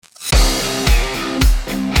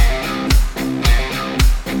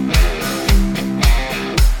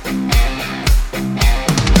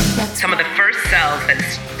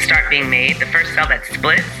made, the first cell that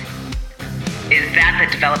splits is that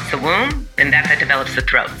develops the womb and that develops the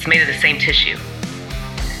throat. It's made of the same tissue.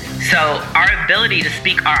 So our ability to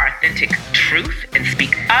speak our authentic truth and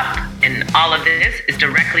speak up and all of this is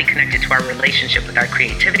directly connected to our relationship with our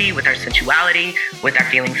creativity, with our sensuality, with our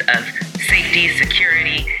feelings of safety,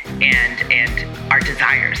 security, and our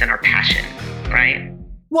desires and our passion, right?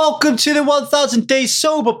 Welcome to the 1000 Days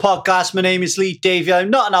Sober podcast. My name is Lee Davey. I'm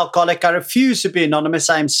not an alcoholic. I refuse to be anonymous.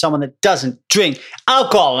 I am someone that doesn't drink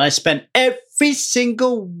alcohol. And I spend every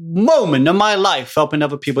single moment of my life helping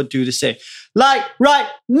other people do the same. Like right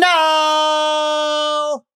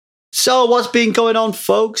now. So what's been going on,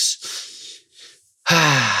 folks?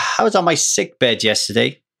 I was on my sick bed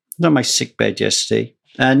yesterday.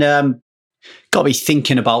 And got me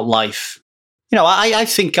thinking about life. You know, I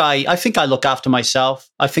think I look after myself.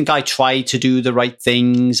 I think I try to do the right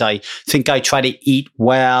things. I think I try to eat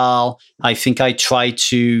well. I think I try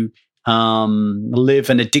to live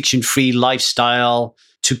an addiction-free lifestyle,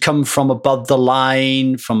 to come from above the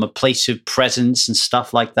line, from a place of presence and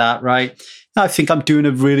stuff like that, right? I think I'm doing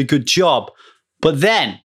a really good job. But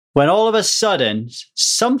then, when all of a sudden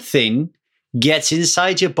something gets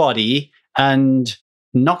inside your body and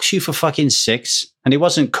knocks you for fucking six, and it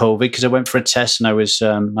wasn't COVID because I went for a test and I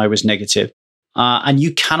was negative, and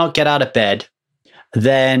you cannot get out of bed,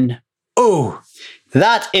 then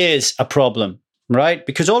that is a problem, right?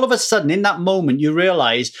 Because all of a sudden in that moment you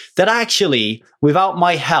realize that actually without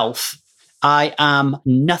my health I am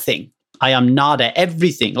nothing. I am nada,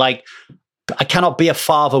 everything. Like, I cannot be a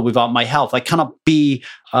father without my health. I cannot be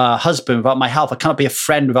a husband without my health. I cannot be a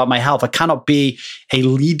friend without my health. I cannot be a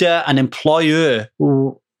leader, an employer,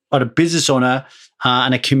 or a business owner,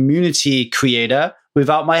 and a community creator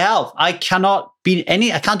without my health. I can't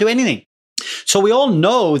do anything. So we all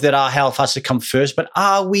know that our health has to come first, but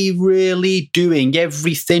are we really doing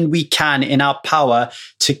everything we can in our power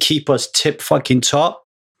to keep us tip fucking top?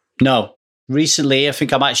 No. Recently, I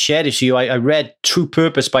think I might share this with you. I read True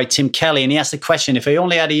Purpose by Tim Kelly, and he asked the question, if I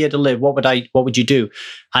only had a year to live, what would you do?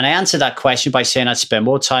 And I answered that question by saying I'd spend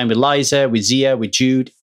more time with Liza, with Zia, with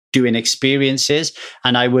Jude, doing experiences,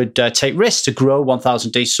 and I would take risks to grow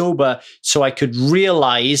 1000 Days Sober so I could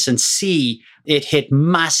realize and see it hit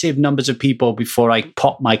massive numbers of people before I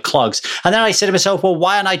popped my clogs. And then I said to myself, well,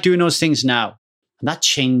 why aren't I doing those things now? And that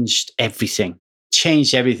changed everything.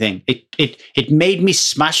 It made me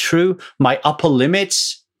smash through my upper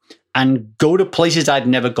limits and go to places I'd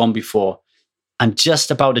never gone before. I'm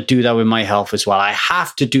just about to do that with my health as well. I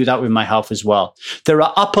have to do that with my health as well. There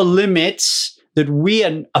are upper limits that we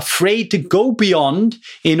are afraid to go beyond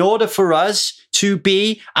in order for us to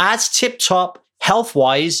be as tip-top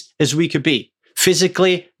health-wise as we could be,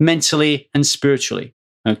 physically, mentally, and spiritually.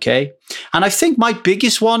 Okay? And I think my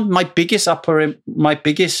biggest upper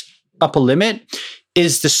limit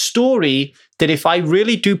is the story that if I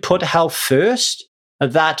really do put health first,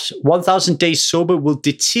 that 1000 Days Sober will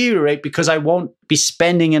deteriorate because I won't be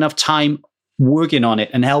spending enough time working on it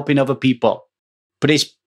and helping other people. But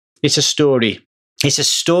it's a story. It's a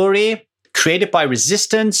story created by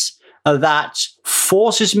resistance that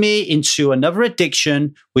forces me into another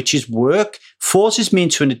addiction, which is work, forces me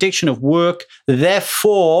into an addiction of work,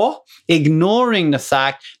 therefore ignoring the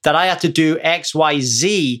fact that I have to do X, Y,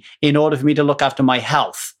 Z in order for me to look after my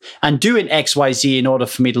health. And doing X, Y, Z in order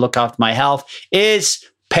for me to look after my health is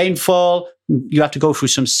painful. You have to go through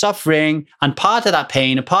some suffering. And part of that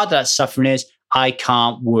pain and part of that suffering is I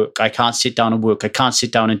can't work. I can't sit down and work. I can't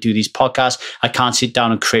sit down and do these podcasts. I can't sit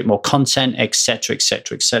down and create more content, etc.,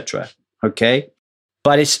 etc., etc. Okay?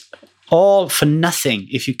 But it's all for nothing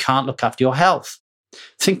if you can't look after your health.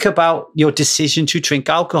 Think about your decision to drink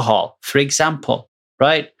alcohol, for example,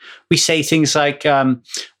 right? We say things like, well,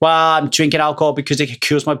 I'm drinking alcohol because it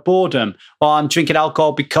cures my boredom, or I'm drinking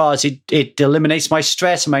alcohol because it eliminates my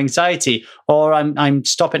stress and my anxiety, or I'm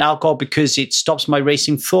stopping alcohol because it stops my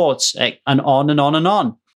racing thoughts, and on and on and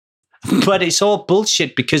on. But it's all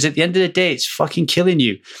bullshit, because at the end of the day, it's fucking killing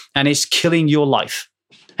you, and it's killing your life,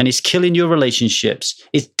 and it's killing your relationships.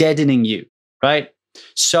 It's deadening you, right?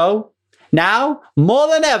 So now, more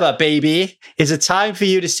than ever, baby, is a time for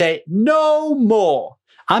you to say, no more.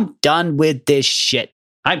 I'm done with this shit.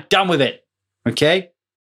 I'm done with it. Okay?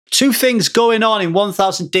 Two things going on in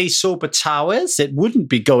 1000 Days Sober Towers that wouldn't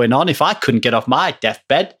be going on if I couldn't get off my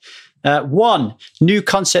deathbed. One, new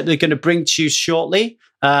concept they're going to bring to you shortly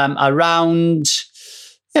around,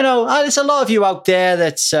 there's a lot of you out there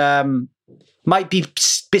that might be a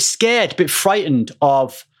bit scared, a bit frightened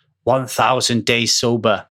of 1000 Days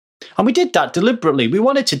Sober. And we did that deliberately. We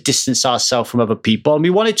wanted to distance ourselves from other people, and we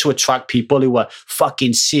wanted to attract people who were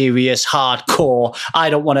fucking serious, hardcore, I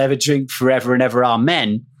don't want to ever drink forever and ever,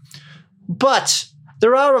 amen. But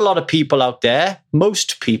there are a lot of people out there,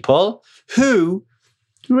 most people, who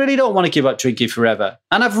really don't want to give up drinking forever.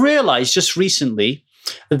 And I've realized just recently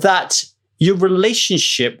that your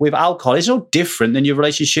relationship with alcohol is no different than your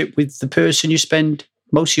relationship with the person you spend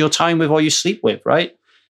most of your time with or you sleep with, right?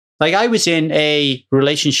 Like, I was in a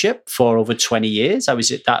relationship for over 20 years. That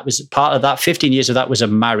was part of that. 15 years of that was a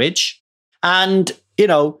marriage. And,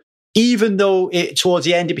 even though towards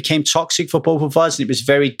the end it became toxic for both of us and it was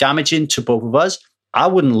very damaging to both of us, I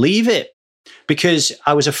wouldn't leave it because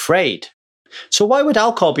I was afraid. So why would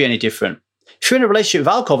alcohol be any different? If you're in a relationship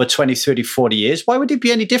with alcohol for 20, 30, 40 years, why would it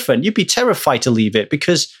be any different? You'd be terrified to leave it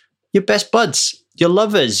because you're best buds, you're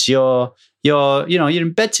lovers, you're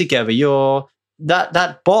in bed together,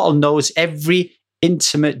 that bottle knows every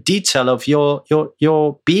intimate detail of your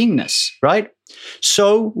beingness, right?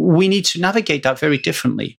 So we need to navigate that very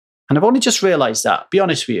differently. And I've only just realized that, be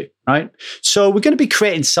honest with you, right? So we're going to be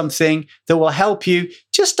creating something that will help you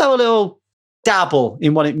just have a little dabble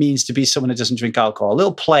in what it means to be someone who doesn't drink alcohol, a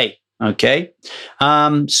little play, okay?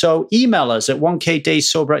 So email us at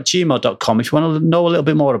 1kdaysober@gmail.com if you want to know a little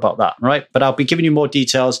bit more about that, right? But I'll be giving you more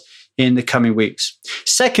details in the coming weeks.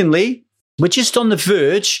 Secondly, we're just on the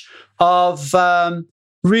verge of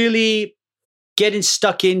really getting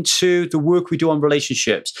stuck into the work we do on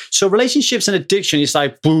relationships. So relationships and addiction is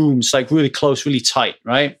like, boom, it's like really close, really tight,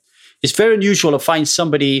 right? It's very unusual to find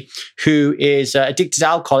somebody who is addicted to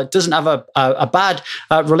alcohol. It doesn't have a bad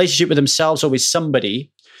relationship with themselves or with somebody.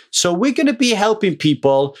 So we're going to be helping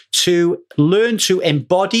people to learn to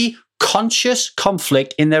embody conscious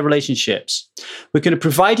conflict in their relationships. We're going to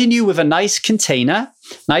provide you with a nice container,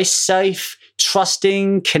 nice, safe,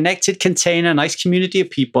 trusting, connected container, nice community of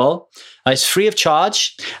people. It's free of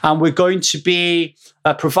charge. And we're going to be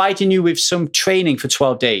providing you with some training for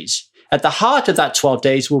 12 days. At the heart of that 12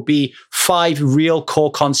 days will be 5 real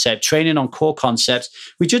core concepts, training on core concepts.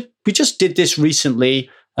 We just did this recently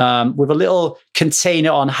with a little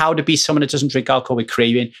container on how to be someone that doesn't drink alcohol with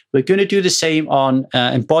craving. We're going to do the same on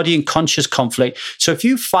embodying conscious conflict. So if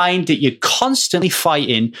you find that you're constantly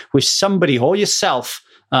fighting with somebody or yourself,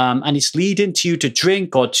 and it's leading to you to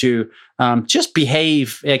drink or to just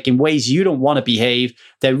behave like in ways you don't want to behave,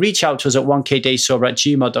 then reach out to us at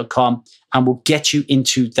 1kdaysober@gmail.com and we'll get you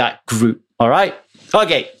into that group. All right?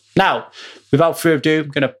 Okay. Now, without further ado, I'm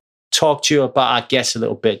going to talk to you about our guest a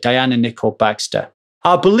little bit, Diana Nicole Baxter.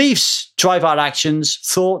 Our beliefs drive our actions,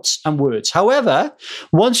 thoughts, and words. However,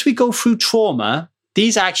 once we go through trauma,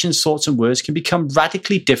 these actions, thoughts, and words can become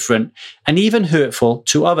radically different and even hurtful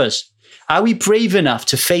to others. Are we brave enough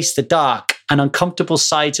to face the dark and uncomfortable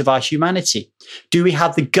sides of our humanity? Do we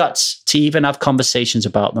have the guts to even have conversations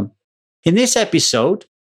about them? In this episode,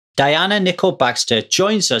 Diana Nicole Baxter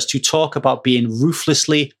joins us to talk about being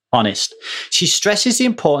ruthlessly honest. She stresses the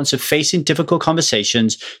importance of facing difficult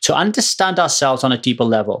conversations to understand ourselves on a deeper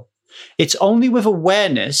level. It's only with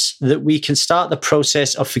awareness that we can start the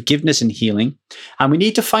process of forgiveness and healing. And we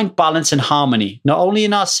need to find balance and harmony, not only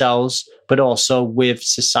in ourselves, but also with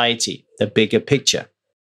society, the bigger picture.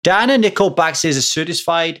 Diana Nicole Baxter is a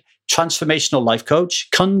certified transformational life coach,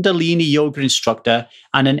 Kundalini yoga instructor,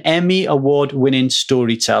 and an Emmy award-winning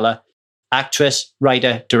storyteller, actress,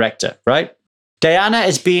 writer, director, right? Diana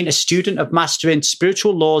has been a student of mastering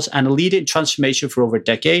spiritual laws and a leader in transformation for over a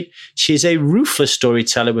decade. She is a ruthless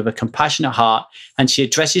storyteller with a compassionate heart, and she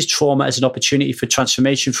addresses trauma as an opportunity for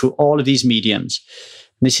transformation through all of these mediums.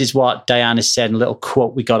 This is what Diana said in a little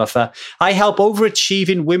quote we got off her. I help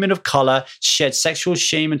overachieving women of color shed sexual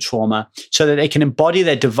shame and trauma so that they can embody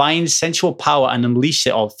their divine sensual power and unleash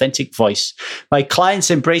their authentic voice. My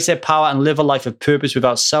clients embrace their power and live a life of purpose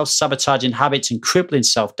without self-sabotaging habits and crippling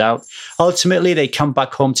self-doubt. Ultimately, they come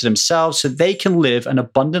back home to themselves so they can live an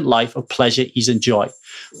abundant life of pleasure, ease, and joy.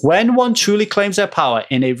 When one truly claims their power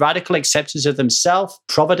in a radical acceptance of themselves,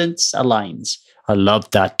 providence aligns. I love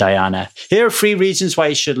that, Diana. Here are 3 reasons why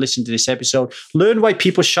you should listen to this episode. Learn why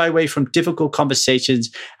people shy away from difficult conversations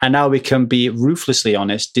and how we can be ruthlessly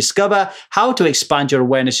honest. Discover how to expand your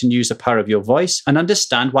awareness and use the power of your voice, and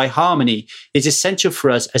understand why harmony is essential for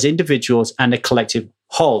us as individuals and a collective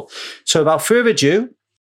whole. So without further ado,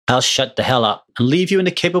 I'll shut the hell up and leave you in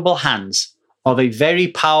the capable hands of a very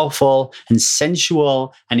powerful and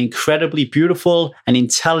sensual and incredibly beautiful and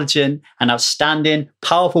intelligent and outstanding,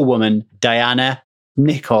 powerful woman, Diana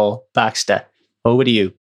Nicole Baxter. Over to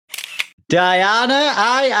you. Diana,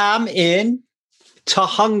 I am in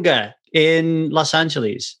Tujunga in Los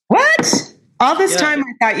Angeles. What? All this time,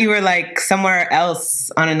 I thought you were like somewhere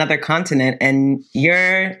else on another continent, and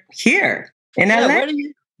you're here in LA.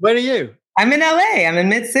 Where are you? I'm in LA. I'm in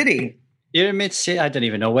Mid-City. You're in Mid-City? I don't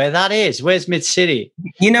even know where that is. Where's Mid-City?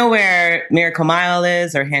 You know where Miracle Mile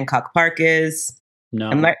is or Hancock Park is?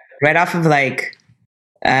 No. I'm right off of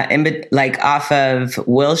off of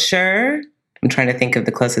Wilshire. I'm trying to think of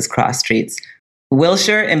the closest cross streets.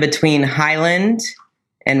 Wilshire in between Highland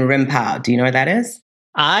and Rimpau. Do you know where that is?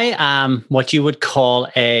 I am what you would call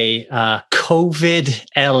a COVID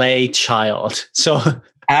LA child. So, oh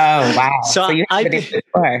wow! So you have been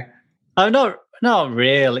before? I'm not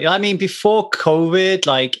really. I mean, before COVID,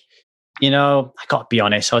 like, you know, I got to be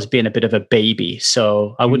honest, I was being a bit of a baby,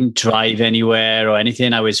 so I wouldn't drive anywhere or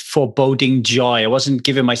anything. I was foreboding joy. I wasn't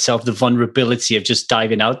giving myself the vulnerability of just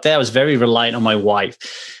diving out there. I was very reliant on my wife.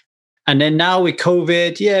 And then now with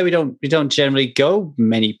COVID, we don't generally go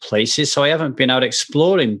many places, so I haven't been out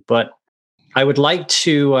exploring. But I would like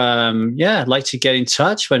to, like to get in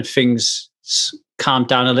touch when things calm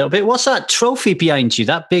down a little bit. What's that trophy behind you?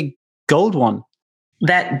 That big gold one?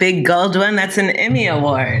 That big gold one? That's an Emmy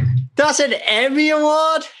Award. That's an Emmy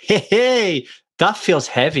Award? Hey, that feels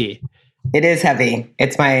heavy. It is heavy.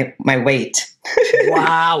 It's my weight.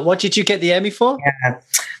 Wow. What did you get the Emmy for? Yeah.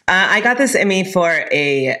 I got this Emmy for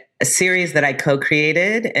a series that I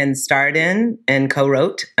co-created and starred in and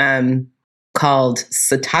co-wrote called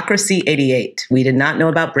Satocracy 88. We did not know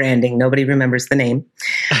about branding. Nobody remembers the name.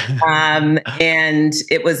 And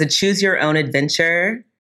it was a choose your own adventure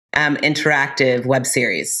interactive web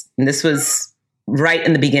series. And this was right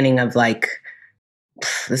in the beginning of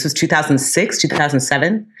this was 2006,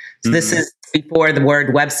 2007. So this is before the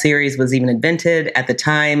word web series was even invented. At the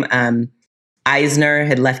time, Eisner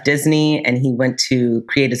had left Disney and he went to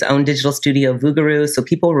create his own digital studio, Vugaroo. So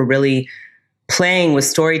people were really playing with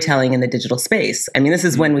storytelling in the digital space. I mean, this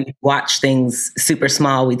is when we watch things super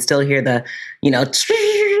small. We'd still hear the,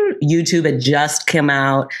 YouTube had just come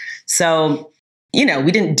out. So,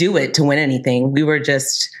 we didn't do it to win anything. We were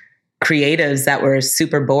just creatives that were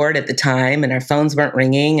super bored at the time and our phones weren't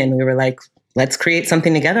ringing. And we were like, let's create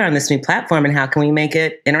something together on this new platform. And how can we make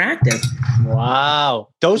it interactive? Wow.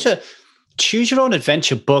 Those are Choose Your Own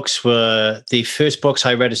Adventure books were the first books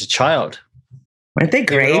I read as a child. Weren't they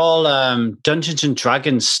great? They were all Dungeons and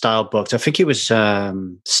Dragons style books. I think it was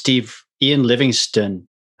Ian Livingstone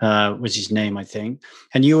was his name, I think.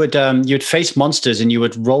 And you'd face monsters and you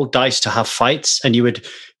would roll dice to have fights and you would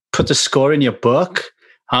put the score in your book.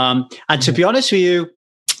 And to be honest with you,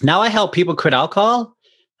 now I help people quit alcohol.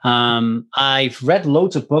 I've read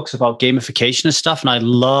loads of books about gamification and stuff, and I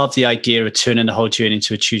love the idea of turning the whole journey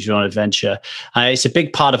into a choose your own adventure. It's a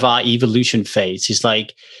big part of our evolution phase. It's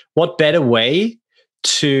like, what better way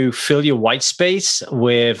to fill your white space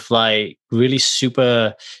with like really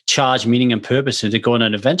super charged meaning and purpose and to go on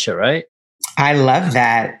an adventure, right? I love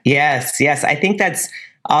that. Yes. I think that's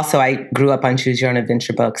also, I grew up on choose your own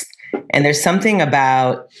adventure books, and there's something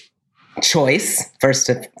about choice first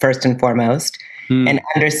and foremost. And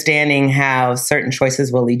understanding how certain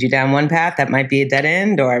choices will lead you down one path that might be a dead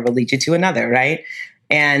end or will lead you to another, right?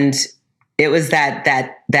 And it was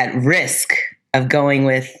that risk of going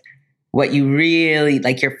with what you really,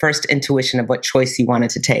 like your first intuition of what choice you wanted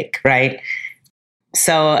to take, right?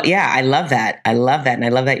 So yeah, I love that. And I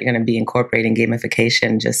love that you're going to be incorporating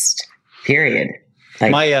gamification, just period.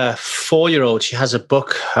 Like, my 4-year-old, she has a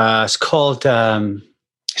book. It's called the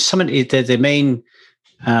main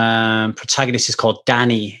protagonist is called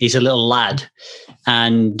Danny. He's a little lad,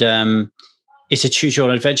 and it's a choose your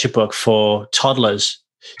own adventure book for toddlers.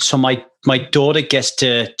 So my daughter gets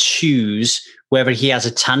to choose whether he has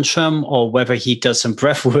a tantrum or whether he does some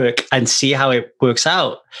breath work and see how it works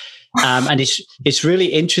out. And it's really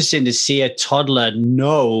interesting to see a toddler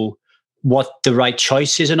know what the right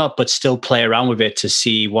choice is or not, but still play around with it to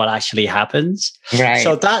see what actually happens. Right.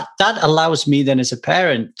 So that allows me then as a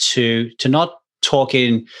parent to not talk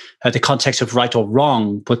in the context of right or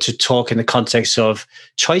wrong, but to talk in the context of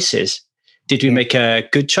choices. Did we make a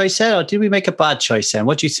good choice there, or did we make a bad choice there?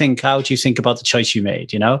 What do you think? How do you think about the choice you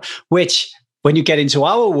made? Which when you get into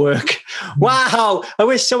our work, wow, I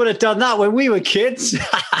wish someone had done that when we were kids.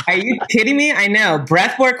 Are you kidding me? I know.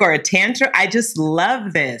 Breath work or a tantrum. I just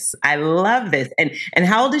love this. I love this. And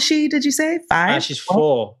how old is she, did you say? 5? She's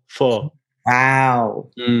 4. Wow.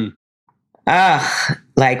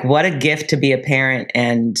 Like what a gift to be a parent,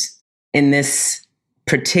 and in this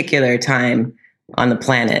particular time on the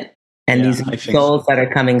planet, and these souls that are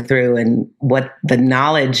coming through, and what the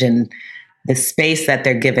knowledge and the space that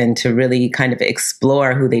they're given to really kind of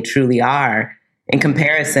explore who they truly are. In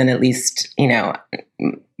comparison, at least,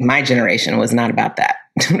 my generation was not about that,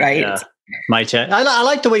 right? My I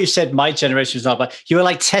like the way you said my generation is not, but you were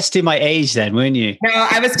like testing my age then, weren't you? No,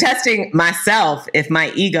 I was testing myself if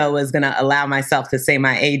my ego was going to allow myself to say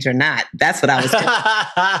my age or not. That's what I was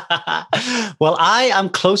testing. Well, I am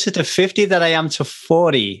closer to 50 than I am to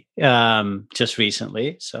 40 just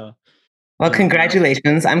recently. So, well,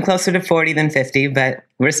 congratulations. I'm closer to 40 than 50, but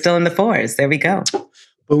we're still in the fours. There we go.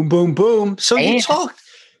 Boom, boom, boom. So you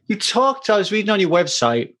talked, I was reading on your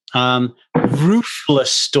website,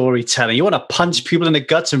 ruthless storytelling. You want to punch people in the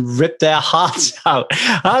guts and rip their hearts out.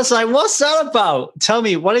 I was like, what's that about? Tell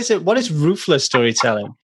me, what is it? What is ruthless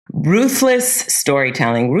storytelling? Ruthless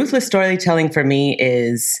storytelling. Ruthless storytelling for me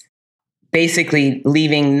is basically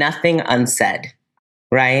leaving nothing unsaid,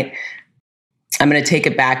 right? I'm going to take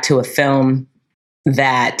it back to a film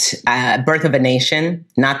that Birth of a Nation,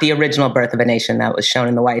 not the original Birth of a Nation that was shown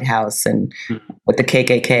in the White House and with the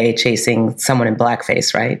KKK chasing someone in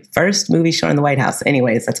blackface, right? First movie shown in the White House.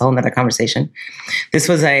 Anyways, that's a whole nother conversation. This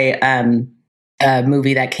was a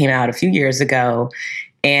movie that came out a few years ago.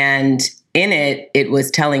 And in it, it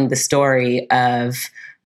was telling the story of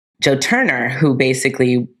Joe Turner, who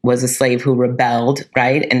basically was a slave who rebelled,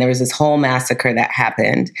 right? And there was this whole massacre that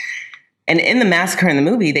happened. And in the massacre in the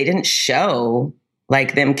movie, they didn't show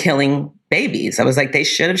like them killing babies. I was like, they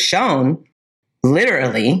should have shown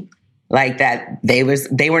literally like that they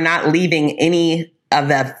were not leaving any of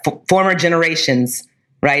the former generations,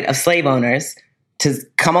 right, of slave owners to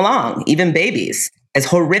come along, even babies, as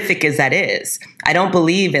horrific as that is. I don't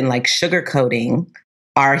believe in like sugarcoating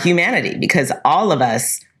our humanity because all of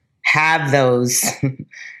us have those,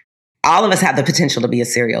 all of us have the potential to be a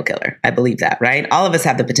serial killer. I believe that, right? All of us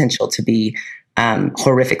have the potential to be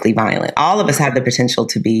horrifically violent. All of us have the potential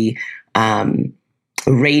to be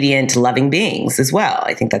radiant, loving beings as well.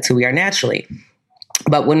 I think that's who we are naturally.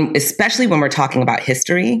 But especially when we're talking about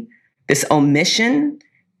history, this omission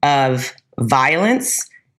of violence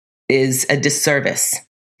is a disservice.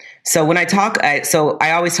 So when I talk, I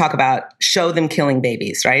always talk about show them killing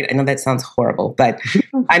babies, right? I know that sounds horrible, but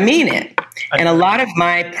I mean it. And a lot of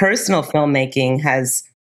my personal filmmaking has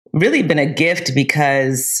really been a gift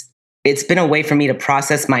because it's been a way for me to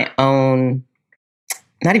process my own,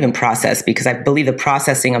 not even process, because I believe the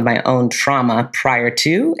processing of my own trauma prior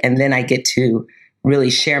to, and then I get to really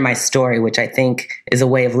share my story, which I think is a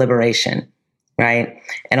way of liberation, right?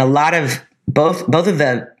 And a lot of both of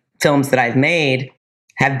the films that I've made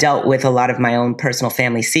have dealt with a lot of my own personal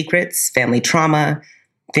family secrets, family trauma,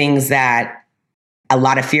 things that a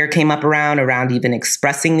lot of fear came up around even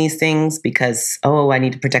expressing these things because, I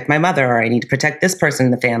need to protect my mother or I need to protect this person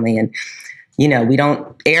in the family. And, we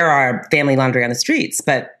don't air our family laundry on the streets,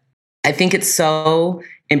 but I think it's so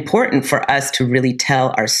important for us to really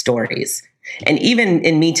tell our stories. And even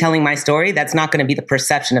in me telling my story, that's not going to be the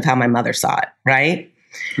perception of how my mother saw it, right?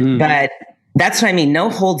 Mm. But that's what I mean. No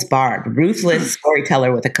holds barred, ruthless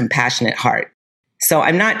storyteller with a compassionate heart. So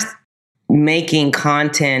I'm not making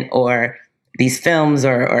content or these films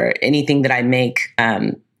or anything that I make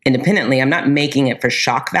independently. I'm not making it for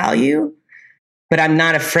shock value, but I'm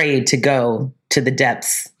not afraid to go to the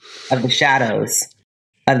depths of the shadows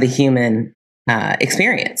of the human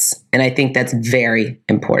experience. And I think that's very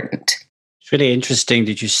important. It's really interesting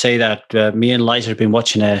that you say that. Me and Liza have been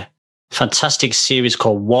watching a fantastic series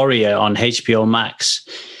called Warrior on HBO Max.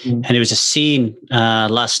 And there was a scene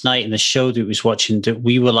last night in the show that we was watching that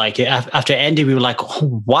we were like, after it ended, we were like,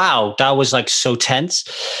 oh, wow, that was like so tense.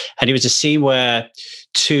 And it was a scene where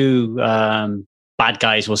two bad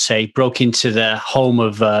guys, we'll say, broke into the home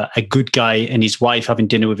of a good guy and his wife having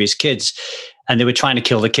dinner with his kids. And they were trying to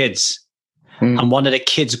kill the kids. And one of the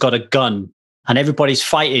kids got a gun and everybody's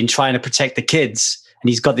fighting, trying to protect the kids. And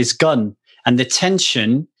he's got this gun. And the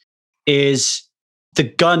tension is the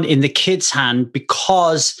gun in the kid's hand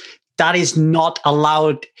because that is not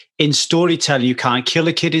allowed in storytelling. You can't kill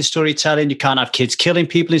a kid in storytelling. You can't have kids killing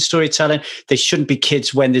people in storytelling. There shouldn't be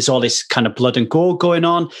kids when there's all this kind of blood and gore going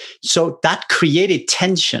on. So that created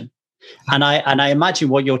tension. And I imagine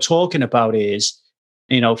what you're talking about is,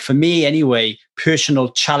 for me anyway, personal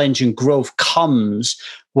challenge and growth comes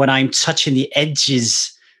when I'm touching the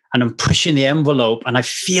edges and I'm pushing the envelope and I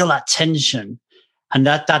feel that tension. And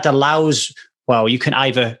that allows, you can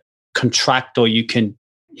either contract or you can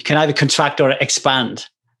either contract or expand,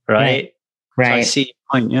 right? Right. So I see your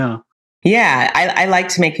point, yeah. Yeah, I like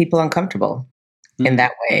to make people uncomfortable in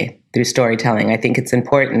that way through storytelling. I think it's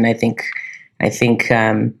important. I think,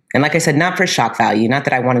 and like I said, not for shock value, not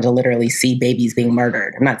that I wanted to literally see babies being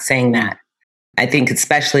murdered. I'm not saying that. I think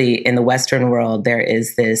especially in the Western world, there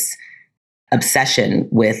is this obsession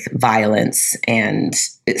with violence, and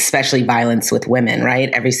especially violence with women, right?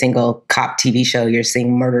 Every single cop TV show, you're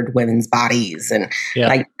seeing murdered women's bodies. And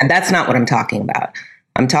and that's not what I'm talking about.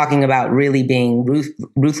 I'm talking about really being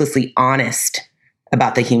ruthlessly honest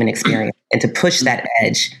about the human experience and to push that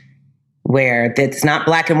edge where it's not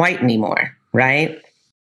black and white anymore, right?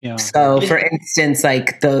 Yeah. So for instance,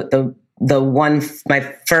 like the one, my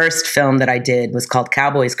first film that I did was called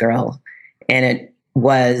Cowboy's Girl. And it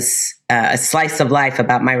was a slice of life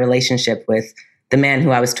about my relationship with the man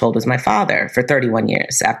who I was told was my father for 31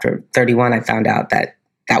 years. After 31, I found out that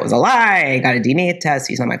was a lie. I got a DNA test.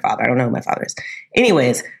 He's not my father. I don't know who my father is.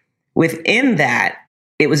 Anyways, within that,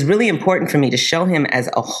 it was really important for me to show him as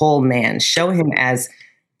a whole man, show him as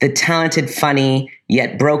the talented, funny,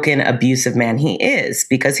 yet broken, abusive man he is,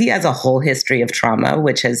 because he has a whole history of trauma,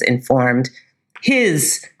 which has informed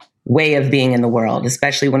his way of being in the world,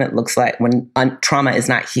 especially when it looks like when trauma is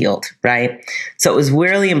not healed, right? So it was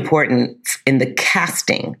really important in the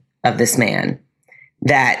casting of this man,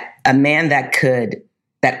 that a man that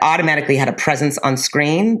automatically had a presence on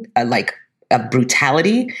screen, like of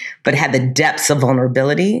brutality, but had the depths of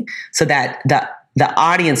vulnerability, so that the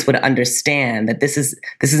audience would understand that this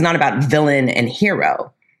is not about villain and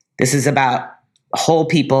hero. This is about whole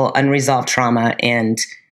people, unresolved trauma, and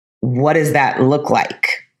what does that look like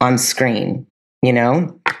on screen, you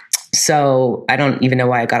know? So I don't even know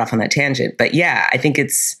why I got off on that tangent, but yeah, I think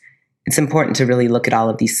it's important to really look at all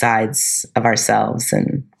of these sides of ourselves.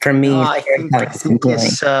 And for me, I think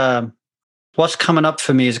what's coming up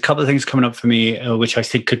for me is a couple of things coming up for me, which I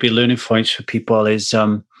think could be learning points for people is,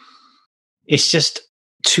 it's just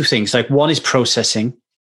two things. Like one is processing.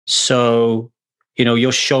 So, you know,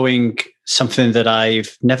 you're showing something that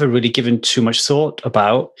I've never really given too much thought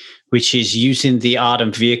about, which is using the art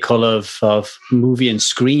and vehicle of movie and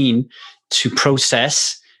screen to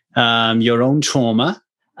process your own trauma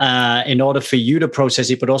in order for you to process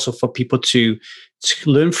it, but also for people to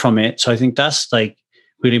learn from it. So I think that's like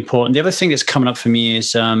really important. The other thing that's coming up for me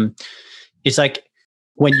is like,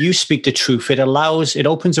 when you speak the truth, it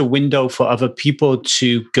opens a window for other people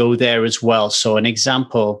to go there as well. So an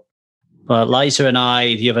example, Liza and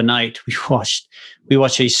I, the other night, we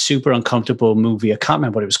watched a super uncomfortable movie. I can't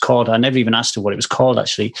remember what it was called. I never even asked her what it was called,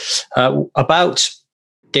 actually, about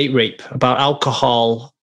date rape, about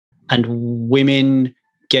alcohol and women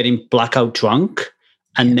getting blackout drunk,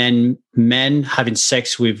 and then men having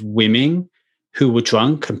sex with women who were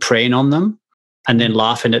drunk and preying on them, and then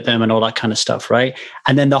laughing at them and all that kind of stuff, right?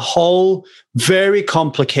 And then the whole very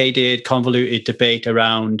complicated, convoluted debate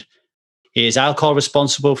around, is alcohol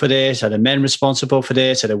responsible for this? Are the men responsible for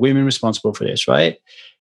this? Are the women responsible for this, right?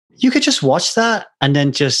 You could just watch that and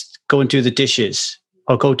then just go and do the dishes,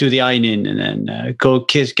 or go do the ironing, and then go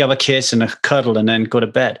give a kiss and a cuddle and then go to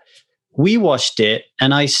bed. We watched it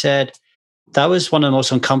and I said, that was one of the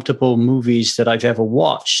most uncomfortable movies that I've ever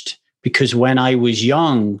watched, because when I was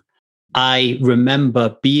young, I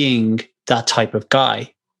remember being that type of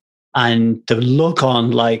guy, and the look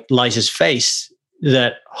on like Liza's face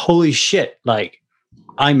that, holy shit, like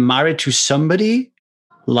I'm married to somebody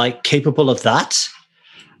like capable of that.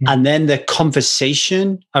 Mm-hmm. And then the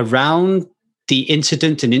conversation around the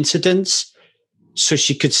incident and incidents, so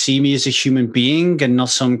she could see me as a human being and not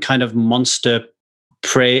some kind of monster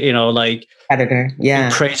prey, you know, like predator,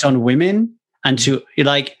 preys on women. And to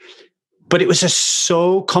like, but it was a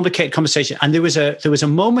so complicated conversation. And there was a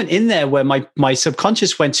moment in there where my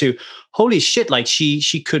subconscious went to, holy shit, like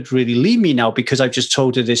she could really leave me now because I've just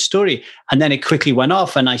told her this story. And then it quickly went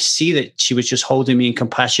off, and I see that she was just holding me in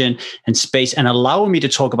compassion and space and allowing me to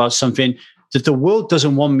talk about something that the world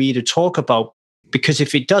doesn't want me to talk about, because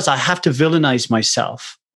if it does, I have to villainize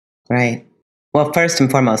myself. Right. Well, first and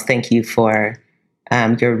foremost, thank you for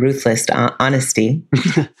your ruthless honesty.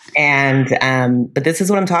 And, but this is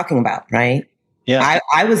what I'm talking about, right? Yeah.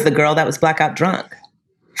 I was the girl that was blackout drunk.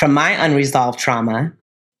 From my unresolved trauma,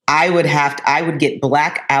 I would get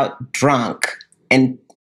blackout drunk. And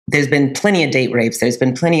there's been plenty of date rapes. There's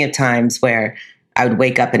been plenty of times where I would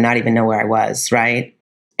wake up and not even know where I was, right?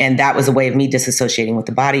 And that was a way of me disassociating with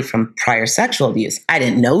the body from prior sexual abuse. I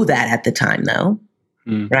didn't know that at the time, though,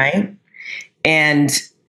 right? And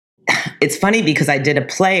it's funny because I did a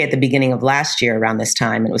play at the beginning of last year around this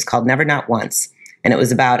time, and it was called Never Not Once. And it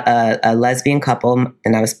was about a lesbian couple,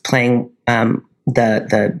 and I was playing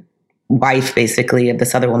the wife, basically, of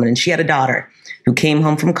this other woman. And she had a daughter who came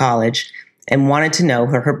home from college and wanted to know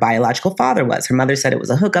who her biological father was. Her mother said it was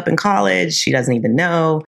a hookup in college. She doesn't even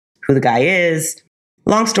know who the guy is.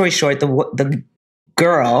 Long story short, the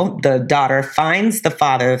girl, the daughter, finds the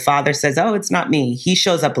father. The father says, oh, it's not me. He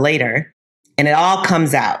shows up later And it all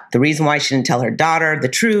comes out. The reason why she didn't tell her daughter the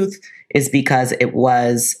truth is because it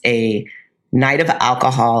was a night of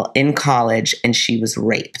alcohol in college and she was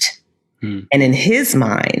raped. And in his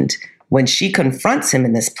mind, when she confronts him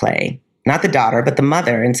in this play, not the daughter, but the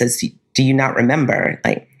mother, and says, do you not remember?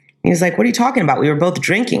 Like, he was like, what are you talking about? We were both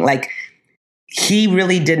drinking. Like, he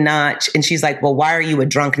really did not. And she's like, well, why are you a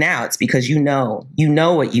drunk now? It's because you know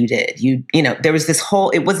what you did. You know, there was this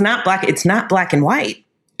whole, it was not black. It's not black and white.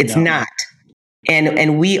 It's not.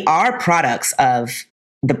 And we are products of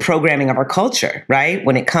the programming of our culture, right?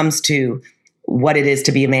 When it comes to what it is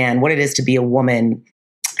to be a man, what it is to be a woman.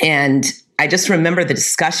 And I just remember the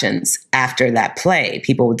discussions after that play.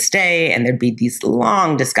 People would stay and there'd be these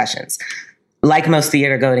long discussions. Like most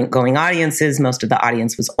theater going audiences, most of the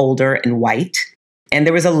audience was older and white. And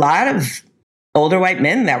there was a lot of older white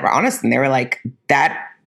men that were honest, and they were like, that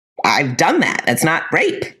I've done that. That's not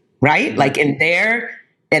rape, right? Like at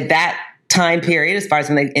that time period, as far as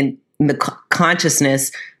in the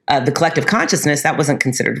consciousness, the collective consciousness, that wasn't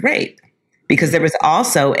considered rape. Because there was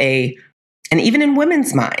also and even in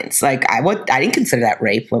women's minds, like I didn't consider that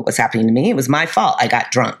rape, what was happening to me. It was my fault. I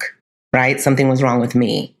got drunk, right? Something was wrong with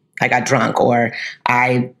me. I got drunk, or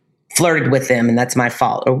I flirted with them and that's my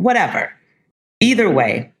fault, or whatever. Either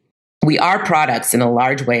way, we are products in a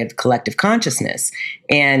large way of collective consciousness.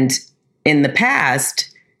 And in the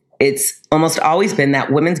past, it's almost always been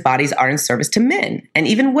that women's bodies are in service to men. And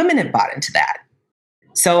even women have bought into that.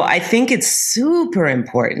 So I think it's super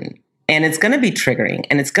important. And it's going to be triggering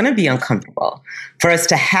and it's going to be uncomfortable for us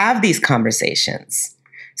to have these conversations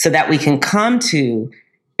so that we can come to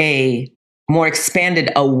a more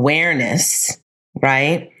expanded awareness,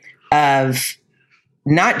 right, of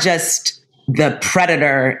not just the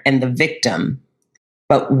predator and the victim,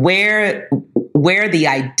 but where the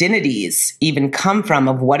identities even come from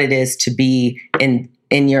of what it is to be in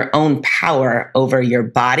your own power over your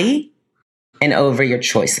body and over your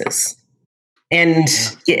choices. And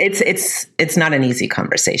it's not an easy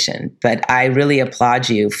conversation, but I really applaud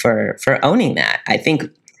you for owning that. I think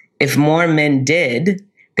if more men did,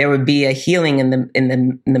 there would be a healing in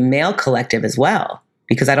the male collective as well,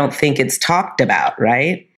 because I don't think it's talked about,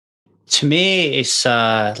 right? To me, it's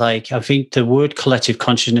like, I think the word collective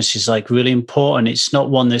consciousness is like really important. It's not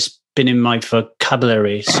one that's been in my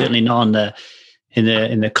vocabulary, certainly not in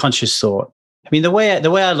the conscious thought. I mean, the way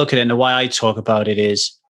I look at it and the way I talk about it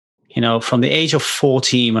is, you know, from the age of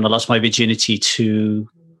 14 when I lost my virginity to,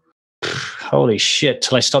 holy shit,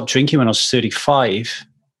 till I stopped drinking when I was 35,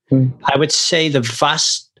 I would say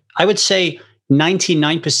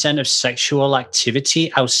 99% of sexual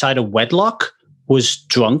activity outside of wedlock was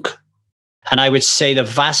drunk. And I would say the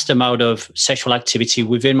vast amount of sexual activity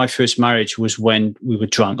within my first marriage was when we were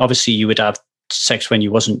drunk. Obviously, you would have sex when you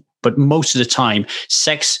wasn't, but most of the time,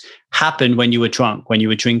 sex happened when you were drunk, when you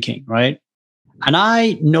were drinking, right? And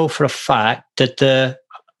I know for a fact that the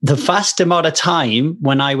vast amount of time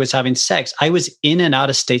when I was having sex, I was in and out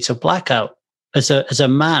of states of blackout as a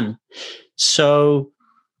man. So,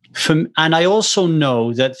 and I also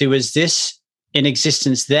know that there was this in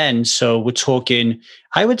existence then. So we're talking,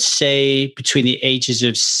 I would say between the ages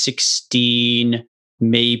of 16,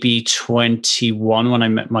 maybe 21 when I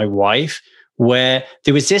met my wife, where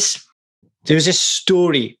there was this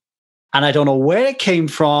story. And I don't know where it came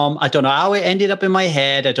from. I don't know how it ended up in my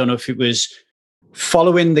head. I don't know if it was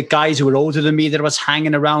following the guys who were older than me that I was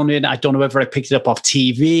hanging around in. I don't know whether I picked it up off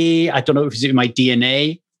TV. I don't know if it was in my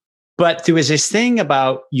DNA. But there was this thing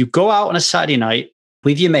about you go out on a Saturday night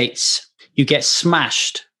with your mates, you get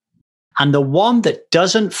smashed. And the one that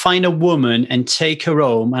doesn't find a woman and take her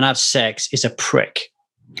home and have sex is a prick.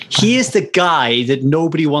 He is the guy that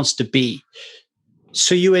nobody wants to be.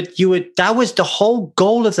 So you would, that was the whole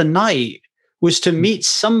goal of the night, was to meet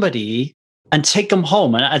somebody and take them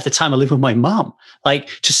home. And at the time I lived with my mom, like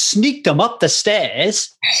to sneak them up the stairs,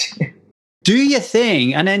 do your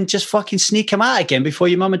thing, and then just fucking sneak them out again before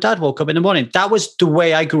your mom and dad woke up in the morning. That was the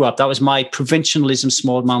way I grew up. That was my provincialism,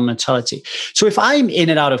 small man mentality. So if I'm in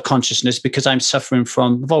and out of consciousness because I've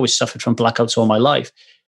always suffered from blackouts all my life,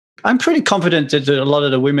 I'm pretty confident that a lot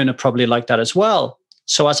of the women are probably like that as well.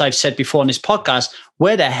 So as I've said before in this podcast,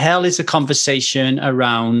 where the hell is the conversation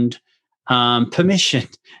around permission?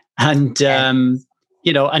 And,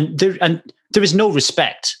 there is no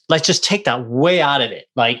respect. Let's just take that way out of it.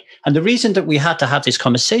 Like, and the reason that we had to have this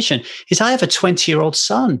conversation is I have a 20-year-old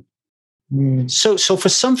son. So for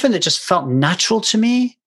something that just felt natural to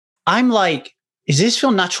me, I'm like, does this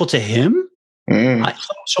feel natural to him?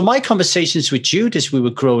 So my conversations with Jude as we were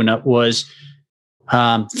growing up was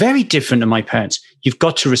very different than my parents. You've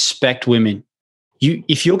got to respect women.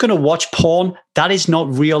 If you're going to watch porn, that is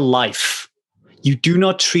not real life. You do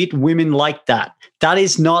not treat women like that. That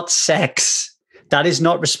is not sex. That is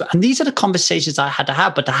not respect. And these are the conversations I had to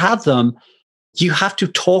have. But to have them, you have to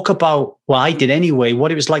talk about, well, I did anyway,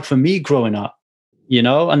 what it was like for me growing up,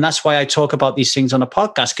 And that's why I talk about these things on a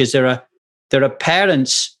podcast, because there are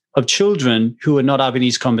parents of children who are not having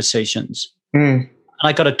these conversations. And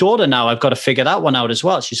I got a daughter now. I've got to figure that one out as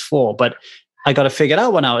well. She's 4, but I got to figure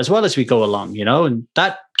that one out as well as we go along, And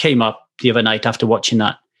that came up the other night after watching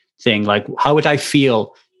that thing. Like, how would I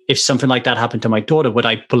feel if something like that happened to my daughter? Would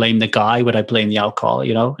I blame the guy? Would I blame the alcohol?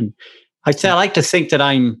 And I like to think that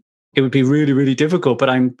it would be really, really difficult, but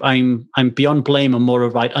I'm beyond blame and more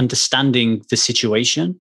about understanding the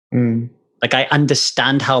situation. Like, I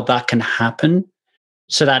understand how that can happen.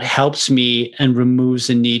 So that helps me and removes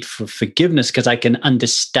the need for forgiveness, because I can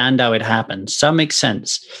understand how it happens. Does that make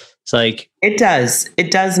sense? It's like, it does.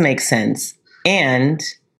 It does make sense. And,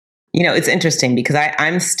 it's interesting because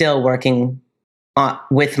I'm still working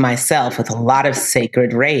with myself with a lot of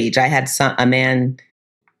sacred rage. I had a man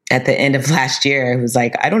at the end of last year who was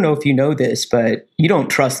like, I don't know if you know this, but you don't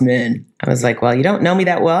trust men. I was like, well, you don't know me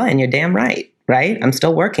that well, and you're damn right, right? I'm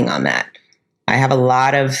still working on that. I have a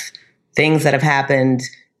lot of things that have happened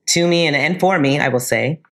to me and for me, I will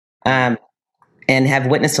say, and have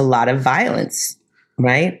witnessed a lot of violence,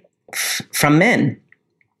 right? From men,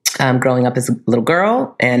 growing up as a little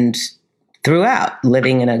girl and throughout,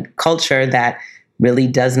 living in a culture that really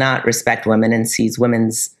does not respect women and sees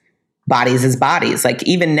women's bodies as bodies. Like,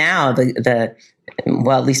 even now,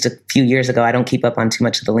 well, at least a few years ago, I don't keep up on too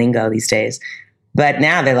much of the lingo these days, but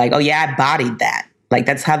now they're like, oh yeah, I bodied that. Like,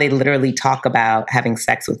 that's how they literally talk about having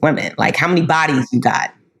sex with women. Like, how many bodies you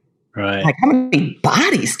got? Right. Like, how many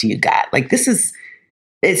bodies do you got? Like,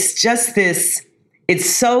 it's just this, it's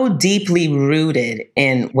so deeply rooted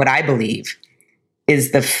in what I believe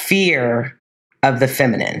is the fear of the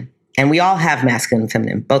feminine. And we all have masculine and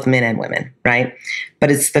feminine, both men and women, right? But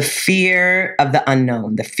it's the fear of the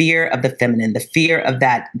unknown, the fear of the feminine, the fear of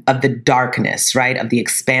the darkness, right? Of the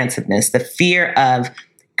expansiveness, the fear of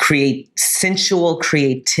sensual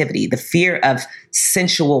creativity, the fear of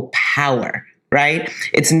sensual power, right?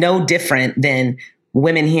 It's no different than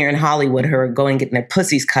women here in Hollywood who are going getting their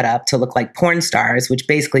pussies cut up to look like porn stars, which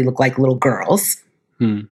basically look like little girls,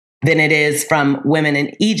 than it is from women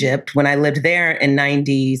in Egypt. When I lived there in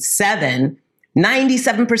 97%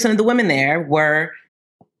 of the women there were,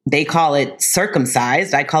 they call it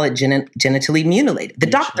circumcised. I call it genitally mutilated. The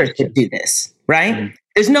doctors should do this, right?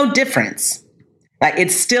 There's no difference. Like,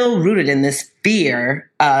 it's still rooted in this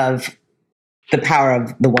fear of the power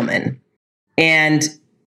of the woman. And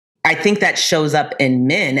I think that shows up in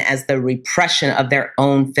men as the repression of their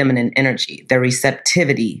own feminine energy, their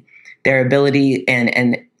receptivity, their ability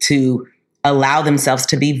and to allow themselves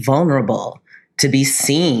to be vulnerable, to be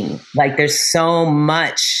seen. Like, there's so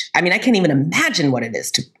much. I mean, I can't even imagine what it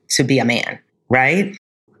is to be a man, right?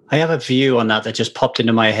 I have a view on that just popped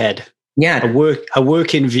into my head. Yeah. A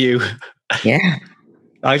working view. Yeah.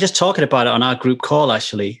 I was just talking about it on our group call,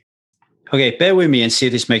 actually. Okay, bear with me and see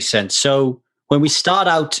if this makes sense. So when we start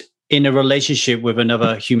out in a relationship with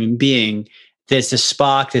another human being, there's the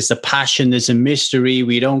spark, there's the passion, there's a mystery.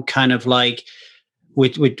 We don't kind of like, we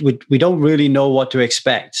don't really know what to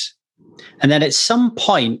expect. And then at some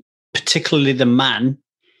point, particularly the man,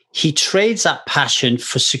 he trades that passion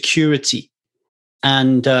for security.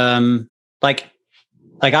 And like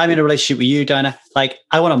I'm in a relationship with you, Diana. Like,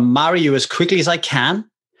 I want to marry you as quickly as I can,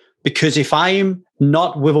 because if I'm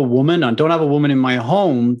not with a woman and don't have a woman in my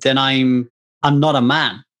home, then I'm not a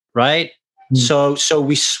man, right? So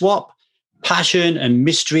we swap passion and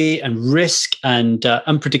mystery and risk and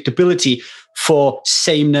unpredictability for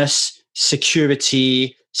sameness,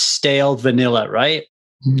 security, stale vanilla, right?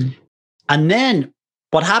 And then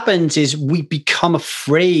what happens is we become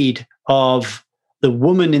afraid of the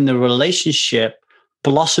woman in the relationship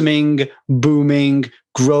blossoming, booming,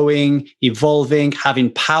 growing, evolving,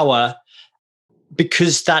 having power,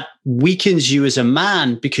 because that weakens you as a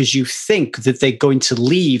man, because you think that they're going to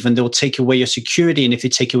leave and they'll take away your security. And if they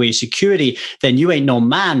take away your security, then you ain't no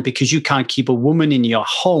man, because you can't keep a woman in your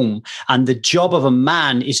home. And the job of a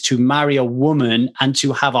man is to marry a woman and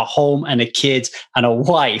to have a home and a kid and a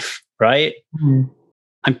wife, right?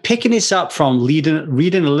 I'm picking this up from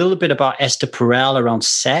reading a little bit about Esther Perel around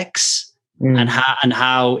sex and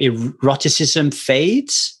how eroticism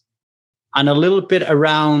fades, and a little bit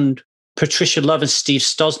around Patricia Love and Steve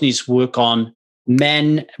Stosny's work on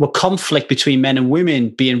conflict between men and women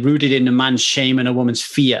being rooted in a man's shame and a woman's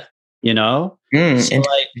fear,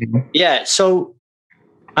 So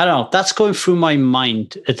I don't know. That's going through my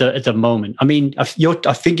mind at the moment. I mean, I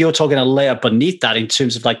think you're talking a layer beneath that in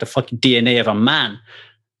terms of like the fucking DNA of a man.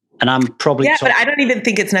 And I'm probably but I don't even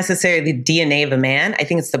think it's necessarily the DNA of a man. I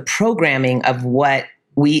think it's the programming of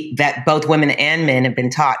that both women and men have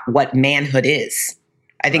been taught what manhood is.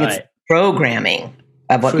 I think it's programming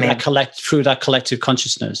of what through that collective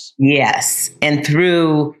consciousness. Yes, and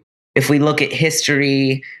if we look at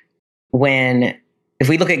history, if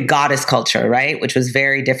we look at goddess culture, right, which was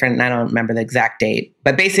very different, and I don't remember the exact date,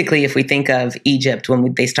 but basically, if we think of Egypt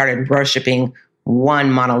when they started worshiping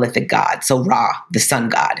one monolithic god, so Ra, the sun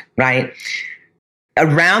god, right?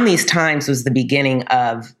 Around these times was the beginning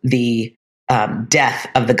of the death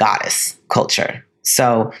of the goddess culture.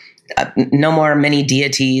 So no more many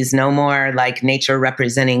deities, no more like nature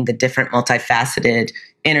representing the different multifaceted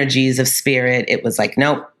energies of spirit. It was like,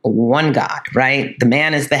 nope, one god, right? The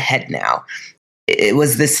man is the head now. It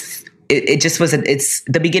was this, it just was, it's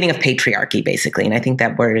the beginning of patriarchy, basically. And I think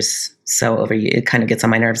that word is so overused. It kind of gets on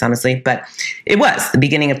my nerves, honestly, but it was the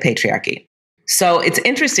beginning of patriarchy. So it's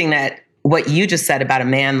interesting that what you just said about a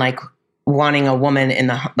man, like wanting a woman in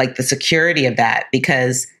the security of that,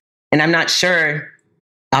 because, and I'm not sure,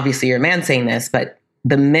 obviously you're a man saying this, but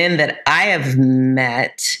the men that I have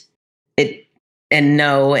met and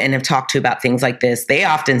know and have talked to about things like this, they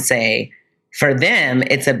often say for them,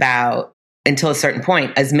 it's about, until a certain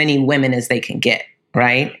point, as many women as they can get,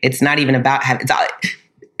 right? It's not even about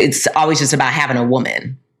it's always just about having a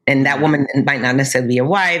woman. And that woman might not necessarily be your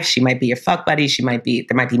wife. She might be your fuck buddy. There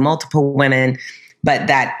might be multiple women, but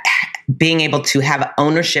that being able to have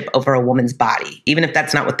ownership over a woman's body, even if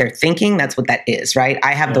that's not what they're thinking, that's what that is, right?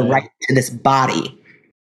 I have the right to this body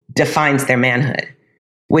defines their manhood,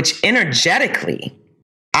 which energetically,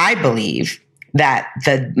 I believe that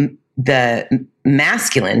the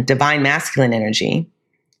masculine, divine masculine energy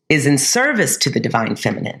is in service to the divine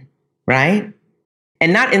feminine, right?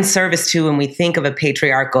 And not in service to, when we think of a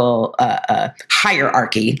patriarchal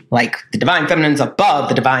hierarchy, like the divine feminine's above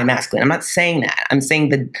the divine masculine. I'm not saying that. I'm saying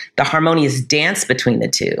the harmonious dance between the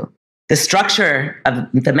two. The structure of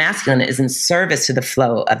the masculine is in service to the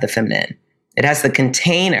flow of the feminine. It has the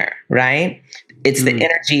container, right? It's the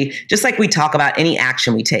energy, just like we talk about any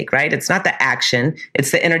action we take, right? It's not the action, it's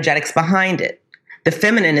the energetics behind it. The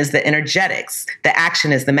feminine is the energetics. The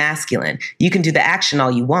action is the masculine. You can do the action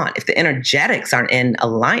all you want. If the energetics aren't in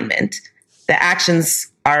alignment, the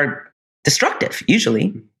actions are destructive,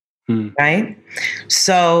 usually, right?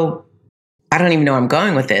 So I don't even know where I'm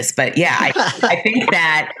going with this, but yeah, I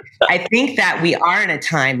think that we are in a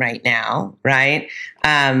time right now, right?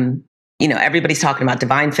 Everybody's talking about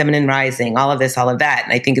divine feminine rising, all of this, all of that.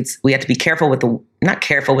 And I think we have to be careful not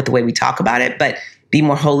careful with the way we talk about it, but be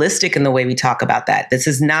more holistic in the way we talk about that. This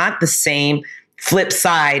is not the same flip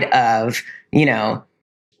side of,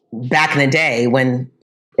 back in the day when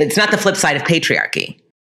it's not the flip side of patriarchy,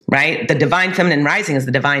 right? The divine feminine rising is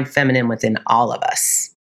the divine feminine within all of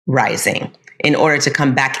us rising in order to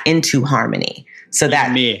come back into harmony. So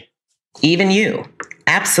that even you,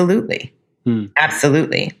 absolutely.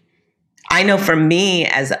 Absolutely. I know for me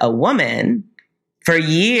as a woman, for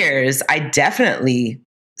years, I definitely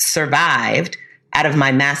survived out of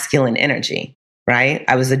my masculine energy, right?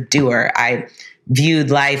 I was a doer. I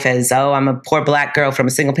viewed life as, I'm a poor Black girl from a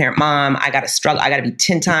single parent mom. I got to struggle. I got to be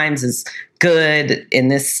 10 times as good in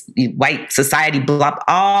this white society, blah,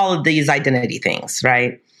 all of these identity things,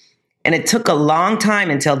 right? And it took a long time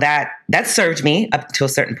until that served me up to a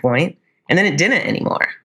certain point, and then it didn't anymore.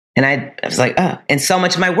 And I was like, and so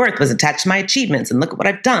much of my worth was attached to my achievements, and look at what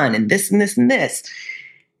I've done, and this and this and this.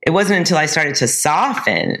 It wasn't until I started to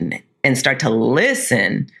soften and start to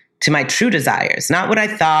listen to my true desires, not what I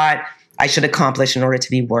thought I should accomplish in order to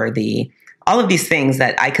be worthy. All of these things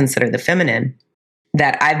that I consider the feminine,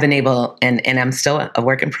 that I've been able, and I'm still a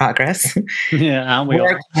work in progress,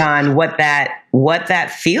 work on what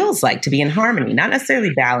that feels like to be in harmony, not necessarily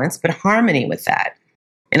balance, but harmony with that.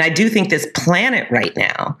 And I do think this planet right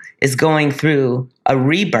now is going through a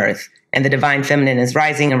rebirth, and the divine feminine is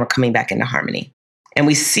rising, and we're coming back into harmony. And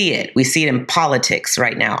we see it. We see it in politics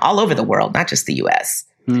right now, all over the world, not just the US.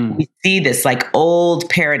 We see this like old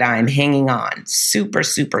paradigm hanging on super,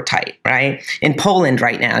 super tight, right? In Poland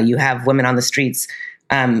right now, you have women on the streets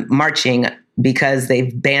marching because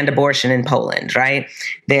they've banned abortion in Poland, right?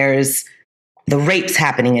 There's the rapes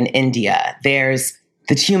happening in India. There's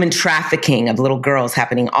the human trafficking of little girls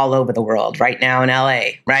happening all over the world right now in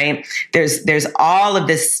LA, right? There's all of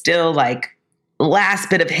this still like last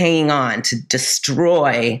bit of hanging on to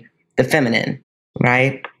destroy the feminine,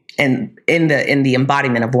 right? And in the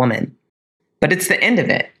embodiment of woman. But it's the end of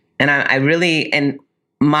it. And I really, and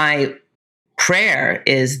my prayer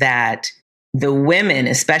is that the women,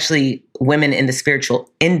 especially women in the spiritual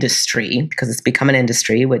industry, because it's become an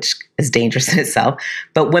industry, which is dangerous in itself,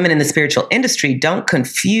 but women in the spiritual industry don't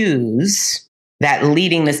confuse that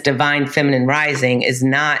leading this divine feminine rising is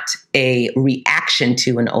not a reaction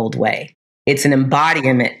to an old way. It's an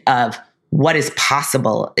embodiment of what is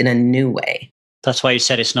possible in a new way. That's why you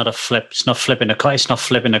said it's not a flip. It's not flipping a coin. It's not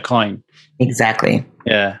flipping a coin. Exactly.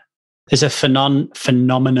 Yeah. There's a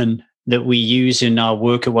phenomenon that we use in our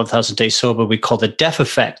work at 1000 Days Sober. We call the deaf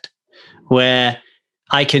effect, where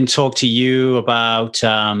I can talk to you about,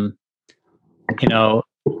 our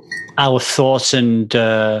thoughts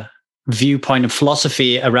and viewpoint and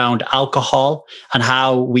philosophy around alcohol and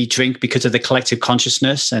how we drink because of the collective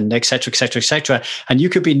consciousness and et cetera, et cetera, et cetera. And you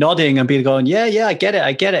could be nodding and be going, yeah, I get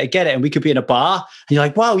it. And we could be in a bar and you're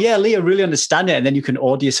like, wow, yeah, Lee, I really understand it. And then you can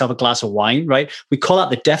order yourself a glass of wine, right? We call that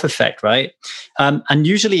the deaf effect, right? And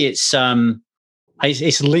usually it's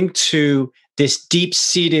linked to this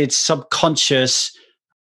deep-seated subconscious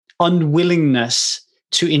unwillingness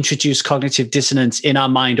to introduce cognitive dissonance in our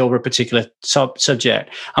mind over a particular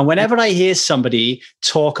subject. And whenever I hear somebody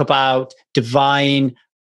talk about divine,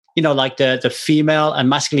 like the female and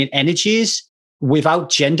masculine energies without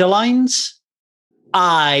gender lines,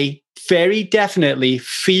 I very definitely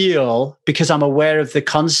feel, because I'm aware of the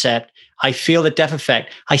concept, I feel the deaf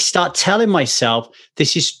effect. I start telling myself,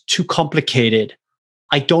 this is too complicated.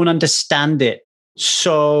 I don't understand it.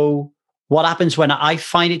 So what happens when I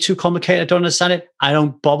find it too complicated? I don't understand it. I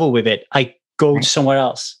don't bother with it. I go somewhere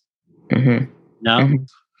else. Mm-hmm. No.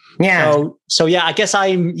 Mm-hmm. Yeah. So yeah, I guess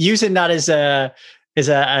I'm using that as I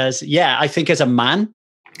think as a man.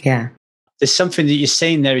 Yeah. There's something that you're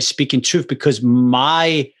saying there is speaking truth, because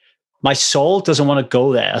my soul doesn't want to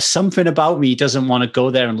go there. Something about me doesn't want to go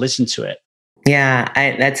there and listen to it. Yeah.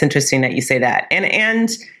 That's interesting that you say that. And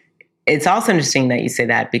it's also interesting that you say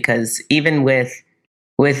that, because even with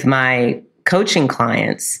my coaching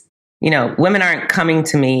clients, women aren't coming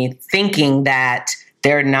to me thinking that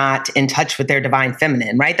they're not in touch with their divine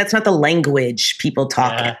feminine, right? That's not the language people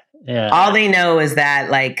talk in. Yeah. All they know is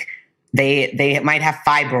that like they might have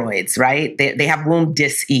fibroids, right? They have womb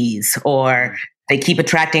dis-ease, or they keep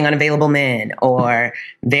attracting unavailable men, or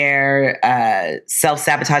their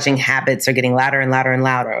self-sabotaging habits are getting louder and louder and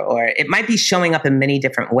louder, or it might be showing up in many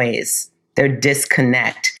different ways. Their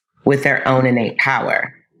disconnect with their own innate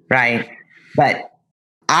power, right? But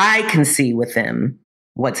I can see with them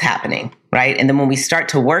what's happening, right? And then when we start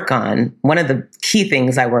to work on, one of the key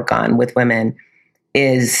things I work on with women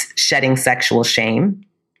is shedding sexual shame,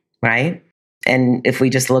 right? And if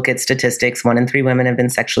we just look at statistics, 1 in 3 women have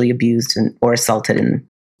been sexually abused or assaulted, and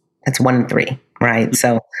that's 1 in 3, right?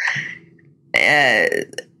 So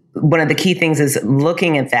one of the key things is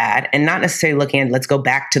looking at that, and not necessarily looking at, let's go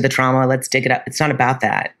back to the trauma, let's dig it up. It's not about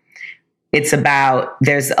that. It's about,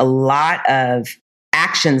 there's a lot of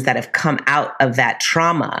actions that have come out of that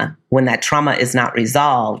trauma when that trauma is not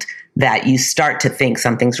resolved, that you start to think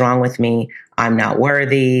something's wrong with me. I'm not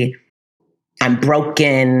worthy. I'm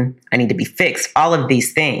broken. I need to be fixed. All of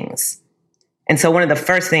these things. And so one of the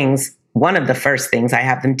first things I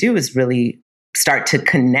have them do is really start to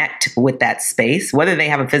connect with that space, whether they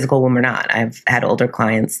have a physical womb or not. I've had older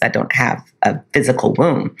clients that don't have a physical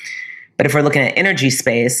womb. But if we're looking at energy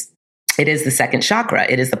space, it is the second chakra.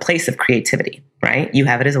 It is the place of creativity, right? You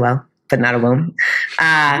have it as well, but not a womb.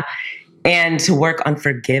 And to work on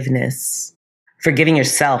forgiveness, forgiving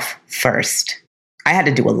yourself first. I had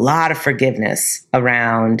to do a lot of forgiveness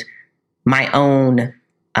around my own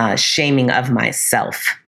shaming of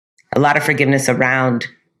myself. A lot of forgiveness around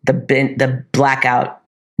the blackout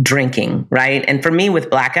drinking, right? And for me with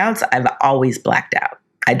blackouts, I've always blacked out.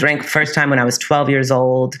 I drank first time when I was 12 years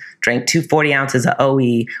old, drank 240 ounces of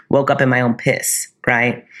OE, woke up in my own piss,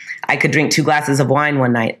 right? I could drink 2 glasses of wine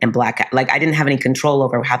one night and black out. Like I didn't have any control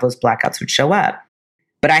over how those blackouts would show up.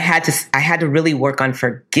 But I had to really work on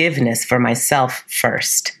forgiveness for myself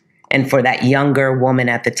first. And for that younger woman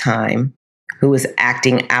at the time who was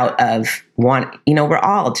acting out of we're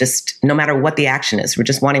all just, no matter what the action is, we're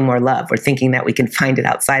just wanting more love. We're thinking that we can find it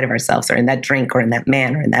outside of ourselves, or in that drink, or in that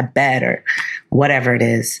man, or in that bed, or whatever it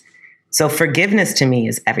is. So forgiveness to me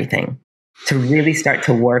is everything, to really start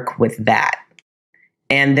to work with that.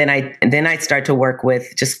 And then I start to work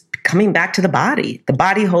with just coming back to the body. The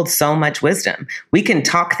body holds so much wisdom. We can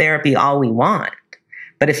talk therapy all we want,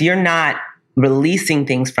 but if you're not releasing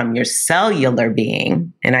things from your cellular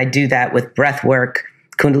being, and I do that with breath work,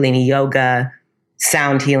 Kundalini yoga,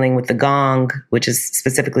 sound healing with the gong, which is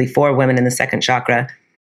specifically for women in the second chakra,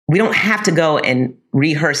 we don't have to go and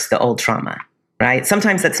rehearse the old trauma, right?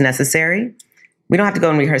 Sometimes that's necessary, we don't have to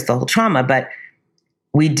go and rehearse the whole trauma, but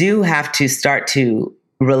we do have to start to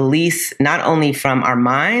release not only from our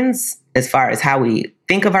minds, as far as how we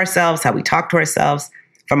think of ourselves, how we talk to ourselves,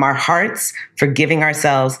 from our hearts, forgiving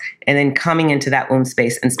ourselves, and then coming into that womb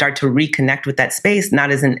space and start to reconnect with that space,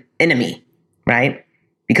 not as an enemy, right?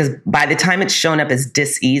 Because by the time it's shown up as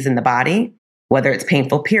dis-ease in the body, whether it's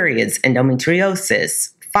painful periods,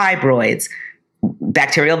 endometriosis, fibroids,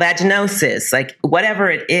 bacterial vaginosis, like whatever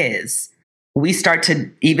it is, we start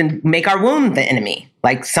to even make our womb the enemy.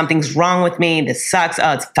 Like, something's wrong with me. This sucks.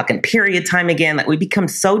 Oh, it's fucking period time again. Like, we become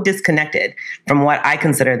so disconnected from what I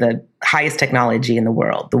consider the highest technology in the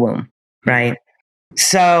world, the womb, right?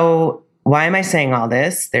 So why am I saying all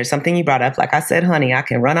this? There's something you brought up. Like I said, honey, I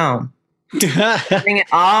can run on. Bring it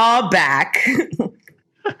all back.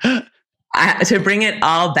 To bring it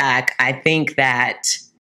all back, I think that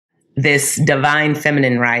this divine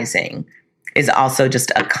feminine rising is also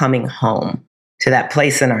just a coming home to that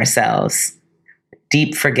place in ourselves,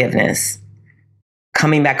 deep forgiveness,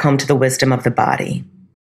 coming back home to the wisdom of the body,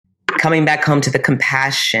 coming back home to the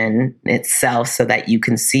compassion itself so that you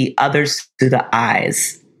can see others through the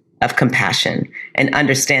eyes of compassion and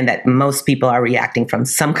understand that most people are reacting from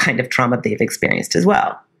some kind of trauma they've experienced as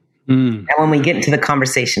well. And when we get into the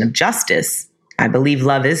conversation of justice, I believe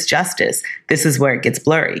love is justice. This is where it gets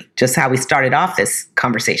blurry, just how we started off this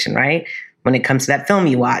conversation, right? When it comes to that film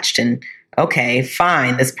you watched, and okay,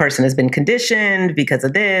 fine, this person has been conditioned because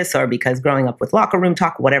of this or because growing up with locker room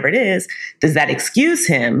talk, whatever it is, does that excuse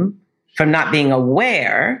him from not being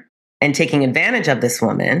aware and taking advantage of this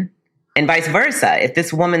woman? And vice versa. If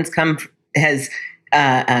this woman's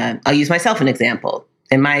I'll use myself as an example.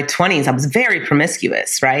 In my 20s, I was very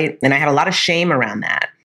promiscuous, right? And I had a lot of shame around that,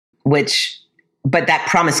 but that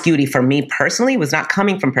promiscuity for me personally was not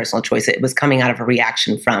coming from personal choice. It was coming out of a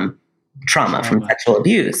reaction from trauma, from sexual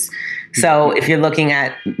abuse. So if you're looking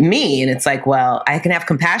at me and it's like, well, I can have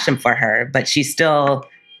compassion for her, but she still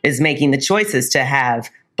is making the choices to have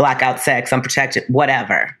blackout sex, unprotected,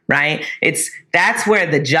 whatever, right? That's where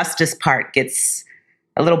the justice part gets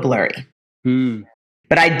a little blurry.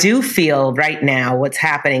 But I do feel right now what's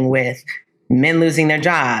happening with men losing their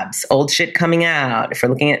jobs, old shit coming out. If we're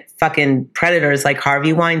looking at fucking predators like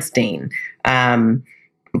Harvey Weinstein,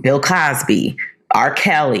 Bill Cosby, R.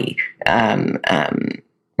 Kelly,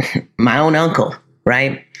 my own uncle,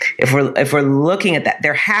 right? If we're looking at that,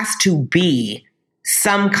 there has to be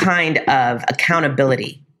some kind of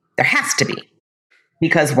accountability. There has to be.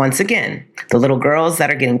 Because once again, the little girls that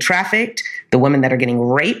are getting trafficked, the women that are getting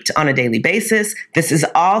raped on a daily basis, this is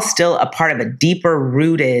all still a part of a deeper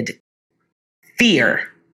rooted fear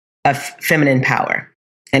of feminine power.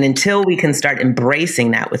 And until we can start embracing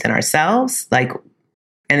that within ourselves, and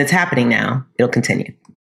it's happening now, it'll continue.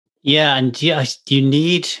 Yeah, and you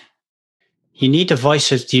need the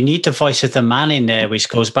voice of the man in there, which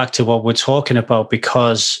goes back to what we're talking about,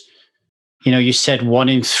 because you said 1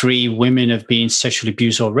 in 3 women have been sexually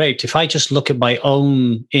abused or raped. If I just look at my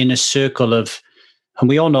own inner circle and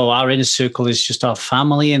we all know our inner circle is just our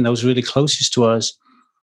family and those really closest to us.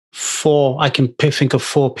 I can think of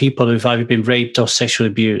 4 people who've either been raped or sexually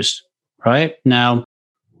abused, right? Now,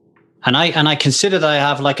 and I consider that I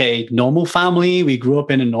have like a normal family. We grew up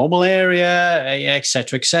in a normal area, et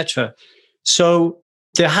cetera, et cetera. So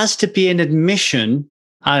there has to be an admission.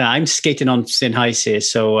 I'm skating on thin ice here.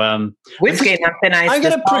 So we're skating on thin ice. I'm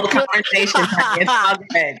going to put conversation. It's all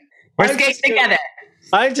good. We're skating together.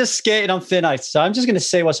 I'm just skating on thin ice. So I'm just going to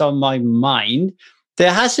say what's on my mind.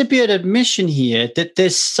 There has to be an admission here that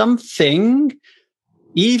there's something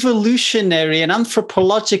evolutionary and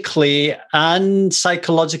anthropologically and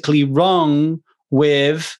psychologically wrong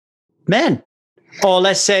with men, or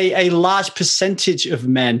let's say a large percentage of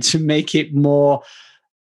men, to make it more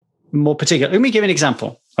particular. Let me give an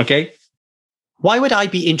example. Okay. Why would I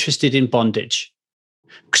be interested in bondage?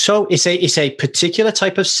 So it's a particular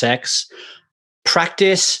type of sex,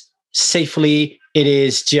 practice safely.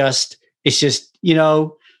 It's just,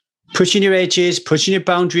 pushing your edges, pushing your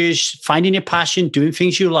boundaries, finding your passion, doing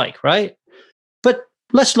things you like, right? But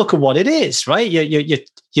let's look at what it is, right?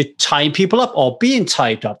 You're tying people up or being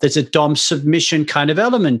tied up. There's a dom submission kind of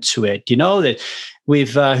element to it, that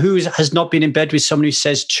with who has not been in bed with someone who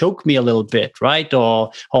says, choke me a little bit, right?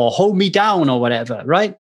 Or hold me down or whatever,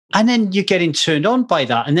 right? And then you're getting turned on by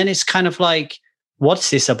that. And then it's kind of like, what's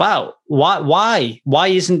this about? Why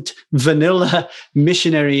isn't vanilla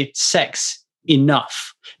missionary sex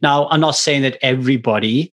enough? Now, I'm not saying that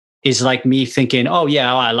everybody is like me thinking, oh,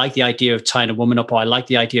 yeah, I like the idea of tying a woman up, or I like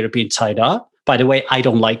the idea of being tied up. By the way, I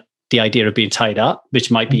don't like the idea of being tied up, which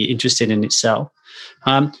might be interesting in itself.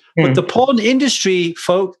 But the porn industry,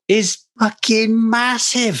 folk, is fucking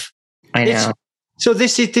massive. I know. So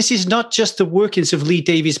this is not just the workings of Lee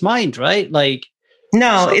Davies' mind, right? Like,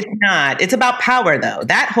 no, it's not. It's about power, though.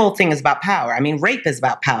 That whole thing is about power. I mean, rape is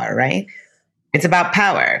about power, right? It's about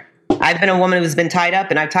power. I've been a woman who's been tied up,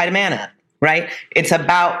 and I've tied a man up, right? It's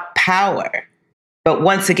about power. But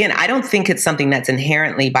once again, I don't think it's something that's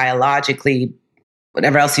inherently biologically,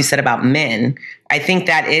 whatever else you said about men. I think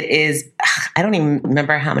that it is, I don't even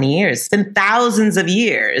remember how many years. It's been thousands of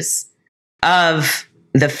years of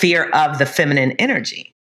the fear of the feminine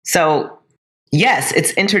energy. So yes,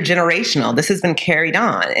 it's intergenerational. This has been carried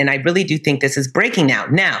on. And I really do think this is breaking now.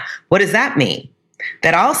 Now, what does that mean?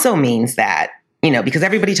 That also means that, because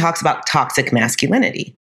everybody talks about toxic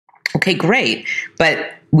masculinity. Okay, great.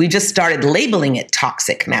 But we just started labeling it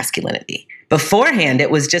toxic masculinity. Beforehand,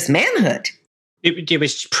 it was just manhood. It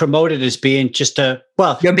was promoted as being just you're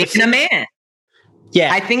being a man.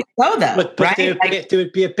 Yeah. I think so, though. But right? there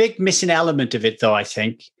would be a big missing element of it, though, I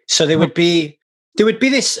think. So there would be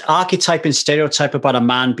this archetype and stereotype about a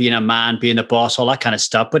man, being the boss, all that kind of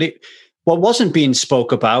stuff. But what wasn't being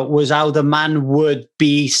spoke about was how the man would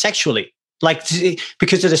be sexually, like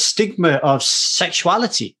because of the stigma of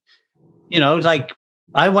sexuality. Like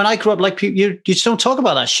when I grew up, like you just don't talk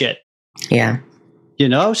about that shit. Yeah.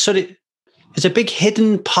 So there's a big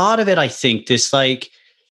hidden part of it. I think this like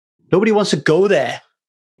nobody wants to go there.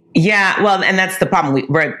 Yeah, well, and that's the problem.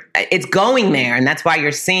 It's going there, and that's why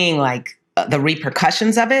you're seeing like the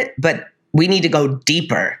repercussions of it. But we need to go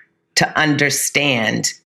deeper to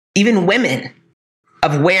understand, even women,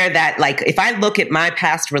 of where that, like, if I look at my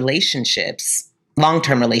past relationships,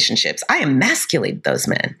 long-term relationships, I emasculated those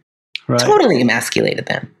men. Right. Totally emasculated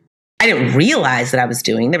them. I didn't realize that I was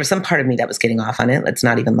doing. There was some part of me that was getting off on it. Let's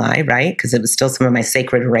not even lie, right? Because it was still some of my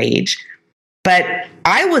sacred rage. But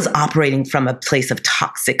I was operating from a place of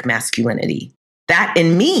toxic masculinity. That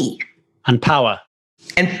in me. And power.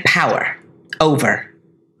 Over.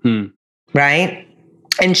 Right?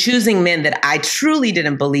 And choosing men that I truly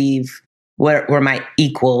didn't believe were my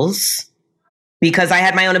equals, because I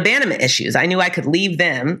had my own abandonment issues. I knew I could leave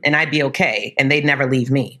them and I'd be okay, and they'd never leave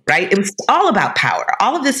me, right? It was all about power.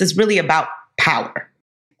 All of this is really about power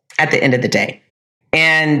at the end of the day.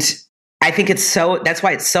 And I think that's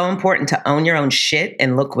why it's so important to own your own shit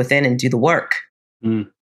and look within and do the work.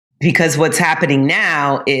 Because what's happening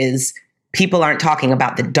now is people aren't talking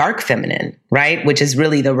about the dark feminine, right? Which is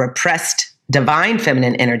really the repressed divine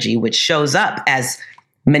feminine energy, which shows up as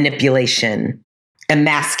manipulation,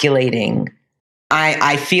 emasculating.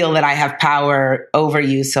 I feel that I have power over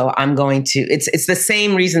you, so I'm going to, it's the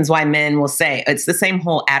same reasons why men will say, it's the same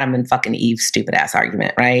whole Adam and fucking Eve stupid ass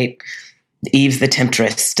argument, right? Eve's the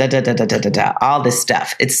temptress, all this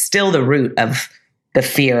stuff. It's still the root of the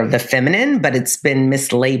fear of the feminine, but it's been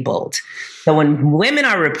mislabeled. So when women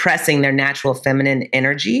are repressing their natural feminine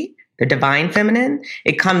energy, their divine feminine,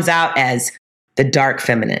 it comes out as the dark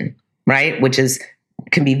feminine, right? Which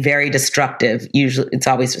can be very destructive. Usually it's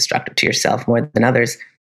always destructive to yourself more than others.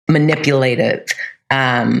 Manipulative,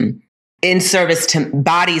 in service to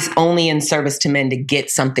bodies, only in service to men to get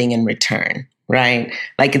something in return, right?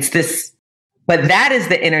 Like it's this, but that is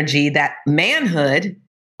the energy that manhood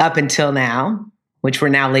up until now, which we're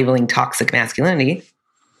now labeling toxic masculinity,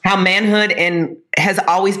 how manhood has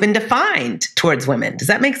always been defined towards women. Does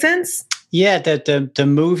that make sense? Yeah, the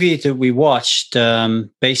movie that we watched,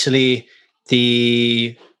 basically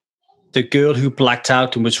the girl who blacked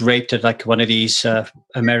out and was raped at like one of these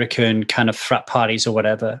American kind of frat parties or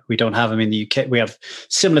whatever. We don't have them in the UK. We have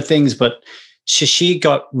similar things, but she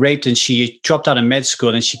got raped and she dropped out of med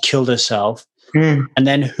school and she killed herself. And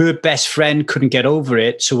then her best friend couldn't get over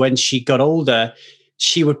it. So when she got older,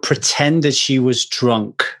 she would pretend that she was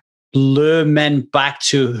drunk, lure men back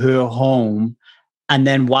to her home. And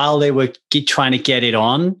then while they were trying to get it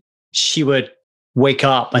on, she would wake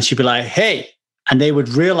up and she'd be like, hey, and they would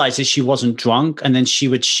realize that she wasn't drunk. And then she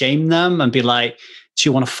would shame them and be like, do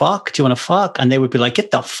you want to fuck? Do you want to fuck? And they would be like,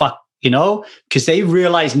 get the fuck, because they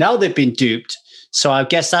realize now they've been duped. So I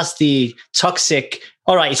guess that's the toxic.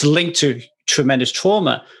 All right, it's linked to tremendous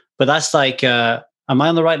trauma, but that's like, am I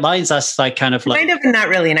on the right lines? That's like kind of not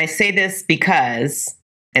really. And I say this because,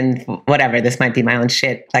 and whatever, this might be my own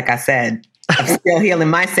shit. Like I said, I'm still healing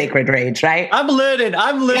my sacred rage, right? I'm learning.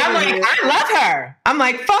 I'm like, I love her. I'm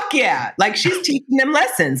like, fuck yeah. Like she's teaching them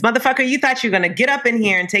lessons. Motherfucker, you thought you were going to get up in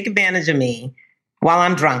here and take advantage of me while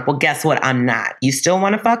I'm drunk. Well, guess what? I'm not. You still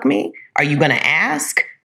want to fuck me? Are you going to ask?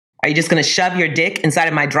 Are you just going to shove your dick inside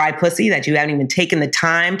of my dry pussy that you haven't even taken the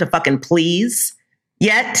time to fucking please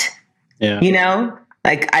yet? Yeah.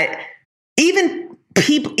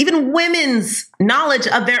 Even women's knowledge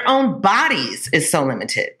of their own bodies is so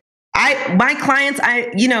limited. My clients, I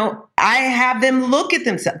have them look at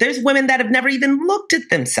themselves. There's women that have never even looked at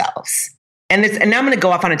themselves. And now I'm going to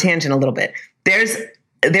go off on a tangent a little bit. There's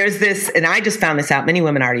this, and I just found this out. Many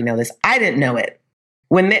women already know this. I didn't know it.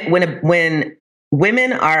 When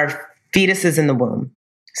women are fetuses in the womb,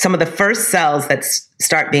 some of the first cells that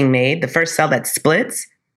start being made, the first cell that splits,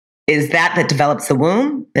 is that develops the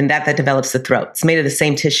womb and that develops the throat. It's made of the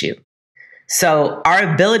same tissue. So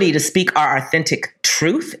our ability to speak our authentic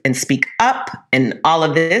truth and speak up and all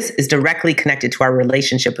of this is directly connected to our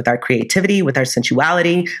relationship with our creativity, with our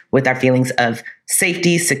sensuality, with our feelings of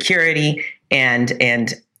safety, security,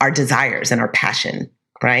 and our desires and our passion,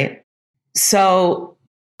 right? So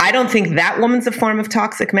I don't think that woman's a form of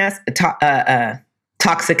toxic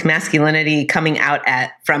masculinity coming out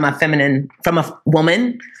from a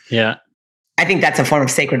woman. Yeah. I think that's a form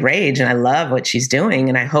of sacred rage, and I love what she's doing.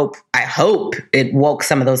 And I hope it woke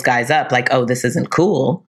some of those guys up, like, oh, this isn't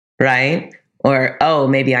cool, right? Or, oh,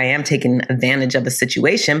 maybe I am taking advantage of a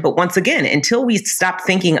situation. But once again, until we stop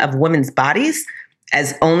thinking of women's bodies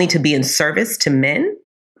as only to be in service to men,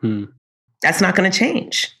 that's not going to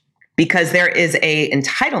change, because there is a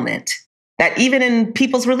entitlement that even in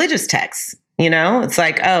people's religious texts, it's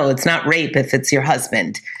like, oh, it's not rape if it's your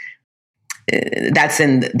husband. That's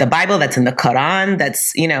in the Bible, that's in the Quran,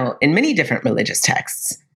 that's, in many different religious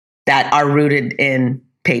texts that are rooted in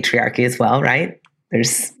patriarchy as well, right?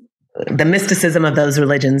 There's the mysticism of those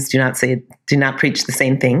religions do not preach the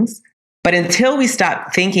same things. But until we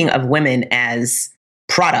stop thinking of women as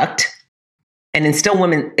product, and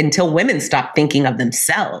until women stop thinking of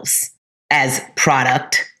themselves as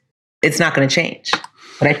product, it's not going to change.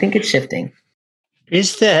 But I think it's shifting.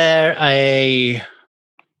 Is there a...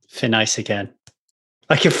 Nice again.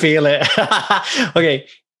 I can feel it. Okay.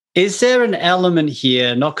 Is there an element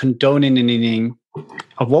here, not condoning anything,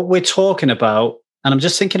 of what we're talking about? And I'm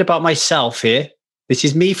just thinking about myself here. This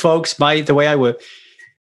is me, folks, the way I work.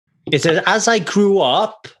 Is that as I grew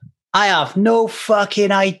up, I have no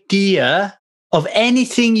fucking idea of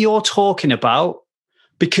anything you're talking about,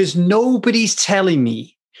 because nobody's telling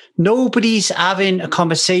me. Nobody's having a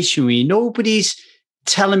conversation with me. Nobody's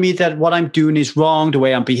telling me that what I'm doing is wrong, the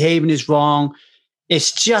way I'm behaving is wrong.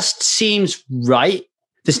 It just seems right.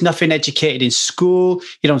 There's nothing educated in school.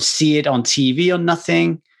 You don't see it on TV or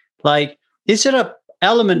nothing. Like, is there an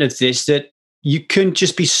element of this that you can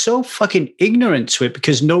just be so fucking ignorant to it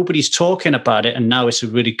because nobody's talking about it? And now it's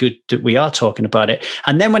really good that we are talking about it.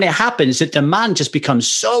 And then when it happens, that the man just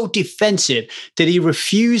becomes so defensive that he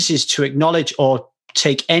refuses to acknowledge or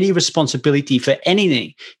take any responsibility for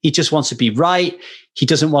anything. He just wants to be right. He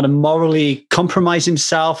doesn't want to morally compromise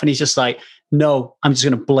himself. And he's just like, no, I'm just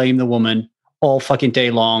going to blame the woman all fucking day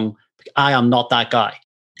long. I am not that guy.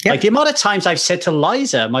 Yep. Like the amount of times I've said to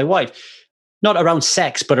Liza, my wife, not around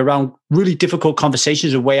sex, but around really difficult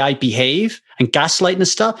conversations, the way I behave and gaslighting and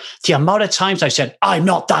stuff. The amount of times I've said, I'm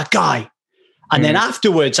not that guy. And then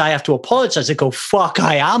afterwards I have to apologize and go, fuck,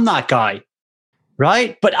 I am that guy.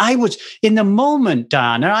 Right? But I was in the moment,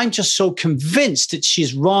 Dan, and I'm just so convinced that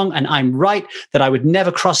she's wrong and I'm right, that I would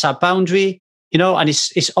never cross that boundary, and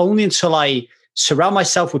it's only until I surround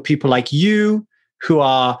myself with people like you who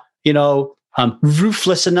are,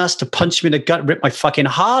 ruthless enough to punch me in the gut, rip my fucking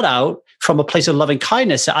heart out from a place of loving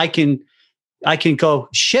kindness that I can go,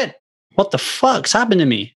 shit, what the fuck's happened to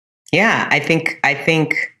me? Yeah, I think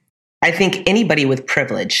anybody with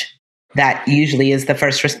privilege, that usually is the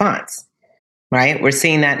first response. Right? We're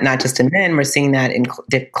seeing that not just in men, we're seeing that in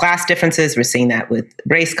class differences. We're seeing that with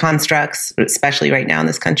race constructs, especially right now in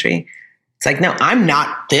this country. It's like, no, I'm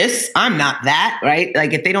not this, I'm not that, right?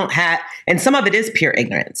 Like if they don't have, and some of it is pure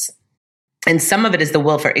ignorance. And some of it is the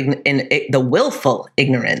willful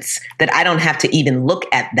ignorance that I don't have to even look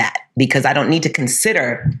at that because I don't need to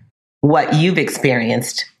consider what you've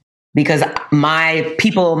experienced because my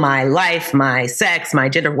people, my life, my sex, my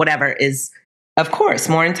gender, whatever is, of course,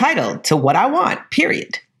 more entitled to what I want,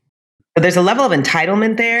 period. But there's a level of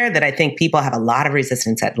entitlement there that I think people have a lot of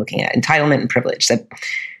resistance at looking at. Entitlement and privilege that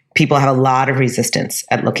people have a lot of resistance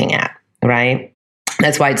at looking at, right?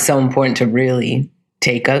 That's why it's so important to really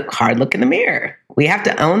take a hard look in the mirror. We have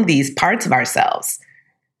to own these parts of ourselves.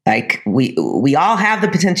 Like we all have the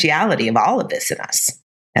potentiality of all of this in us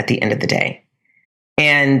at the end of the day.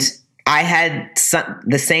 And I had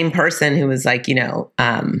the same person who was like, you don't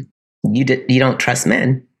trust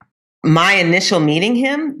men. My initial meeting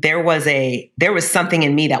him, there was something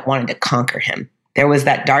in me that wanted to conquer him. There was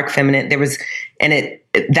that dark feminine.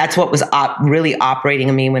 That's what was really operating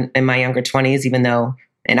in me in my younger 20s, even though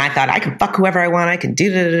And I thought I can fuck whoever I want. I can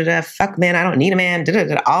do da da da. Fuck man, I don't need a man. Da da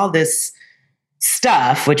da. All this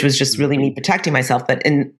stuff, which was just really me protecting myself. But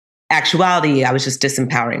in actuality, I was just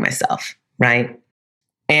disempowering myself, right?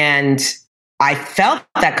 And I felt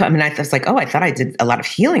that, I mean, I was like, oh, I thought I did a lot of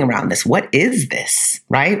healing around this. What is this,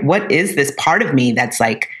 right? What is this part of me that's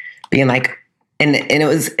like being like, and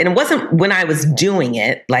it wasn't when I was doing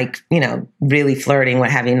it, like, you know, really flirting, what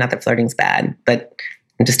have you. Not that flirting's bad, but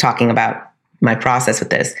I'm just talking about my process with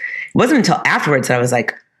this. It wasn't until afterwards that I was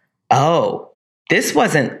like, oh, this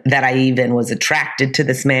wasn't that I even was attracted to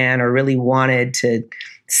this man or really wanted to,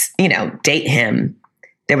 you know, date him.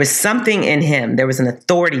 There was something in him. There was an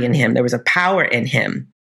authority in him. There was a power in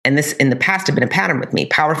him. And this in the past had been a pattern with me.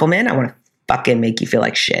 Powerful men, I want to fucking make you feel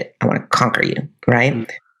like shit. I want to conquer you, right?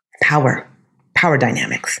 Power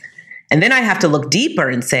dynamics. And then I have to look deeper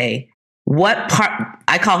and say, what part,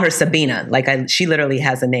 I call her Sabina. Like she literally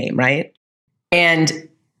has a name, right? And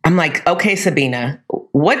I'm like, okay, Sabina,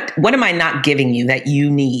 what am I not giving you that you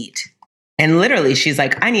need? And literally she's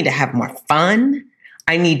like, I need to have more fun.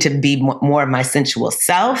 I need to be more of my sensual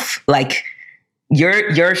self. Like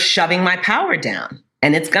you're shoving my power down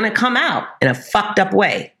and it's going to come out in a fucked up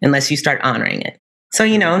way unless you start honoring it. So,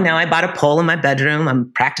 you know, now I bought a pole in my bedroom.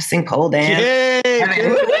 I'm practicing pole dance.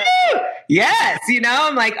 Yes. You know,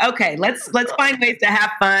 I'm like, okay, let's find ways to have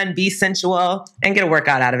fun, be sensual and get a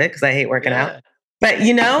workout out of it because I hate working out. But,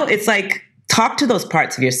 you know, it's like, talk to those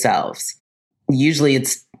parts of yourselves. Usually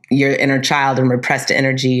it's your inner child and repressed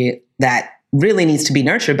energy that really needs to be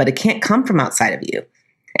nurtured, but it can't come from outside of you.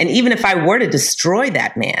 And even if I were to destroy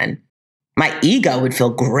that man, my ego would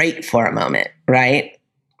feel great for a moment, right?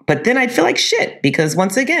 But then I'd feel like shit because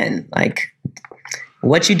once again, like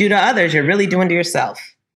what you do to others, you're really doing to yourself.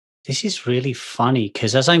 This is really funny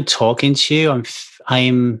because as I'm talking to you,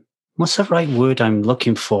 I'm what's the right word I'm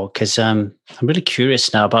looking for? Because I'm really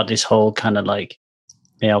curious now about this whole kind of like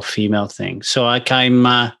male female thing. So like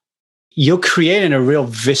you're creating a real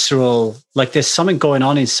visceral, like there's something going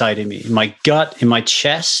on inside of me, in my gut, in my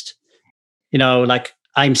chest. You know, like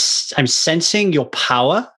I'm sensing your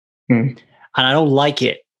power, and I don't like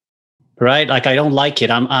it. Right? Like I don't like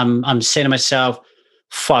it. I'm saying to myself,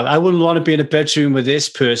 fuck, I wouldn't want to be in a bedroom with this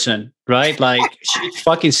person, right? Like she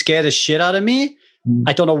fucking scared the shit out of me.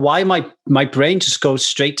 I don't know why my brain just goes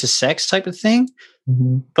straight to sex type of thing.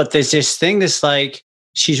 But there's this thing that's like,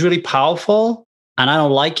 she's really powerful and I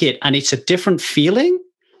don't like it. And it's a different feeling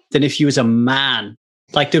than if you was a man.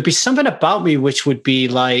 Like there'd be something about me which would be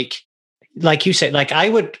like you said, like I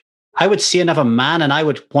would see another man and I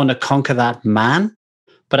would want to conquer that man.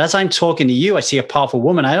 But as I'm talking to you, I see a powerful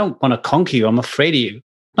woman. I don't want to conquer you. I'm afraid of you.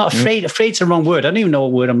 Not afraid. Afraid's the wrong word. I don't even know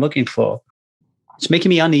what word I'm looking for. It's making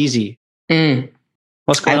me uneasy.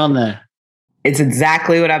 What's going on there? It's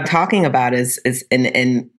exactly what I'm talking about. Is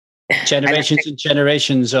in generations and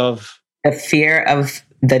generations of the fear of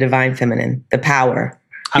the divine feminine, the power.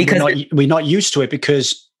 And because we're not used to it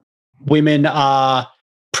because women are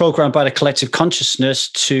programmed by the collective consciousness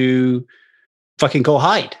to fucking go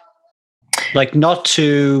hide. Like not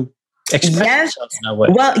to express themselves in that way.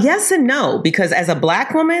 Well, yes and no, because as a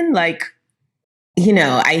Black woman, like, you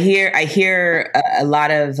know, I hear a lot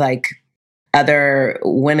of like other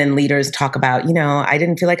women leaders talk about, you know, I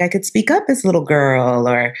didn't feel like I could speak up as a little girl,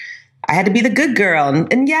 or I had to be the good girl.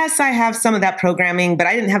 And yes, I have some of that programming, but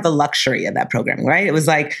I didn't have the luxury of that programming, right? It was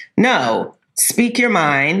like, no, speak your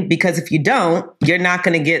mind, because if you don't, you're not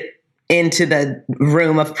going to get into the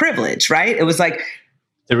room of privilege, right? It was like,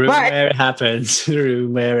 the room where it happens. The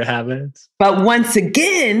room where it happens. But once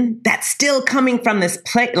again, that's still coming from this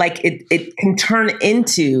place. Like it can turn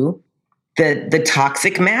into the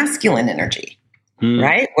toxic masculine energy,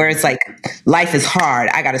 right? Where it's like, life is hard.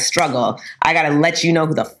 I got to struggle. I got to let you know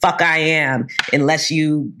who the fuck I am unless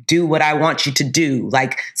you do what I want you to do.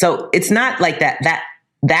 Like, so it's not like that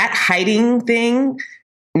hiding thing.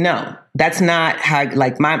 No, that's not how,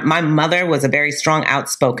 like my mother was a very strong,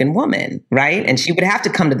 outspoken woman, right? And she would have to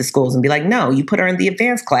come to the schools and be like, no, you put her in the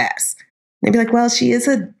advanced class. And they'd be like, well, she is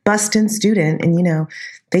a bustin' student. And, you know,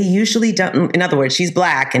 they usually don't, in other words, she's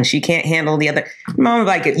Black and she can't handle the other. Mom,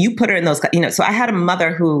 like, you put her in those, you know, so I had a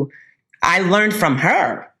mother who I learned from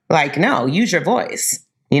her, like, no, use your voice.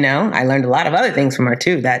 You know, I learned a lot of other things from her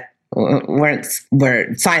too that were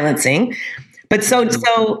silencing. But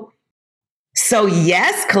so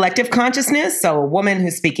yes, collective consciousness. So a woman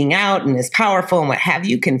who's speaking out and is powerful and what have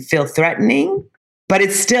you can feel threatening, but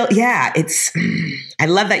it's still, I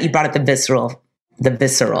love that you brought up the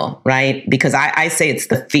visceral, right? Because I say it's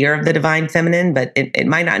the fear of the divine feminine, but it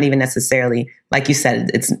might not even necessarily, like you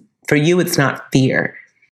said, it's for you, it's not fear,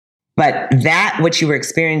 but that what you were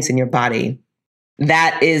experiencing in your body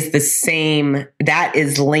that is the same, that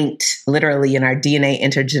is linked literally in our DNA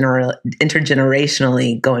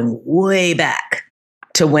intergenerationally, going way back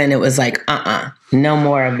to when it was like, no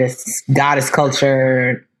more of this goddess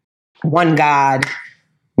culture, one God,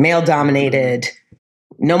 male dominated,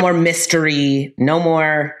 no more mystery, no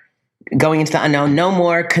more going into the unknown, no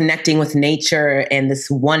more connecting with nature and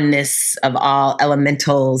this oneness of all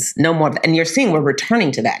elementals, no more. And you're seeing we're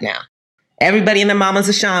returning to that now. Everybody and their mama's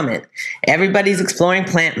a shaman. Everybody's exploring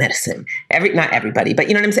plant medicine. Not everybody, but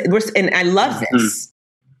you know what I'm saying? And I love this.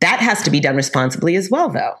 That has to be done responsibly as well,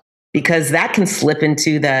 though, because that can slip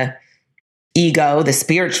into the ego, the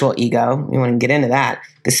spiritual ego. We want to get into that.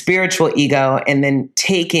 The spiritual ego, and then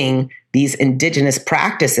taking these indigenous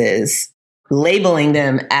practices, labeling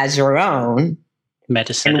them as your own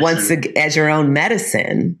medicine, and once as your own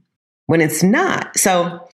medicine when it's not.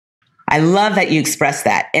 So I love that you expressed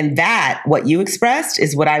that. And that, what you expressed,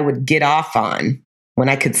 is what I would get off on when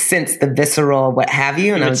I could sense the visceral, what have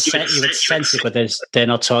you. And you would sense it, but they're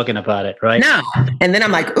not talking about it, right? No. And then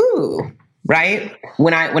I'm like, ooh, right?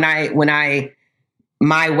 When I,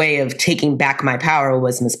 my way of taking back my power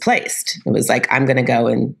was misplaced. It was like, I'm going to go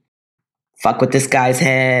and fuck with this guy's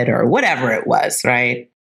head or whatever it was,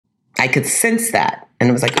 right? I could sense that. And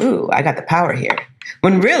it was like, ooh, I got the power here.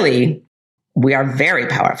 When really, we are very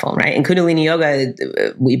powerful, right? In Kundalini Yoga,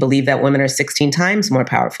 we believe that women are 16 times more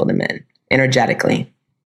powerful than men energetically,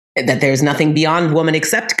 that there's nothing beyond woman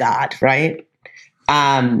except God, right?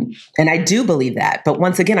 And I do believe that. But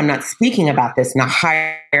once again, I'm not speaking about this in a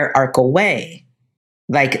hierarchical way.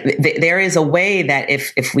 Like there is a way that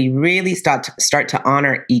if we really start to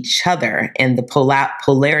honor each other and the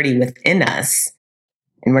polarity within us,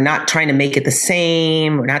 and we're not trying to make it the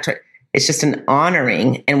same, it's just an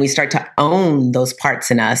honoring, and we start to own those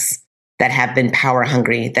parts in us that have been power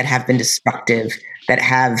hungry, that have been destructive, that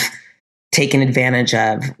have taken advantage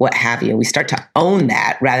of, what have you. We start to own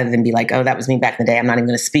that rather than be like, oh, that was me back in the day. I'm not even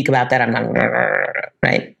going to speak about that. I'm not,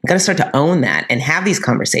 right? We've got to start to own that and have these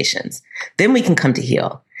conversations. Then we can come to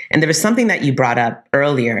heal. And there was something that you brought up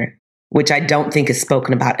earlier, which I don't think is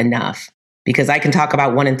spoken about enough, because I can talk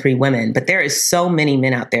about 1 in 3 women, but there is so many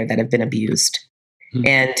men out there that have been abused. Mm-hmm.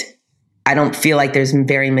 And I don't feel like there's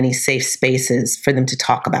very many safe spaces for them to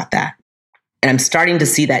talk about that. And I'm starting to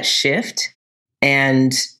see that shift.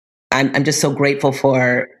 And I'm just so grateful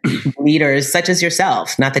for leaders such as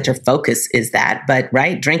yourself. Not that your focus is that, but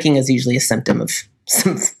right, drinking is usually a symptom of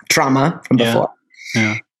some trauma from before.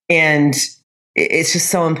 Yeah. And it's just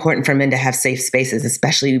so important for men to have safe spaces,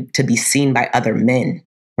 especially to be seen by other men,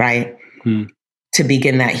 right? To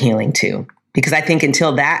begin that healing too. Because I think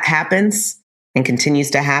until that happens and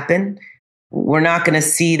continues to happen, we're not going to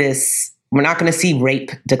see this. We're not going to see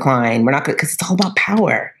rape decline. We're not going, because it's all about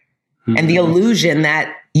power and the illusion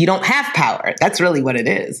that you don't have power. That's really what it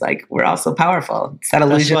is. Like, we're all so powerful. It's that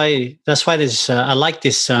illusion. That's why there's, I like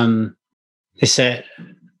this, I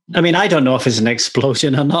mean, I don't know if it's an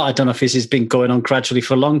explosion or not. I don't know if this has been going on gradually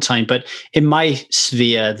for a long time, but in my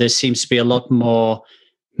sphere, there seems to be a lot more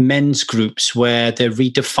men's groups where they're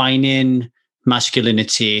redefining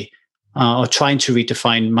masculinity, or trying to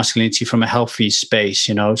redefine masculinity from a healthy space,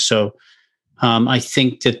 you know? So I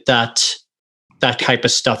think that type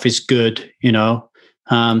of stuff is good, you know?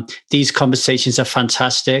 These conversations are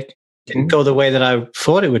fantastic. Didn't go the way that I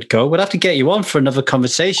thought it would go. We'd have to get you on for another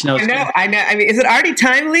conversation. I know. I mean, is it already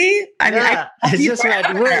timely? I mean, it just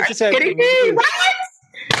went whoosh. Kidding me? What?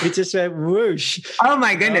 It just went whoosh. Oh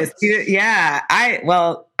my goodness. Yeah.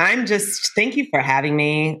 I'm just, thank you for having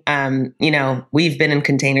me. You know, we've been in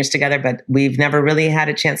containers together, but we've never really had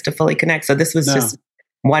a chance to fully connect. So this was just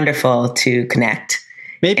wonderful to connect.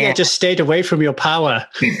 Maybe I just stayed away from your power.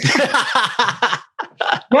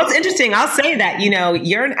 Well, it's interesting. I'll say that, you know,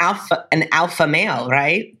 you're an alpha male,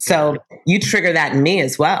 right? So you trigger that in me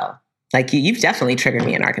as well. Like you've definitely triggered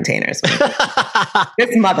me in our containers.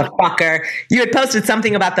 This motherfucker. You had posted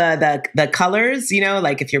something about the colors, you know,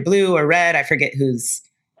 like if you're blue or red, I forget who's.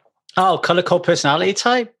 Oh, color code personality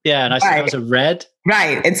type? Yeah. And I said I was a red.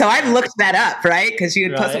 Right. And so I looked that up, right? Because you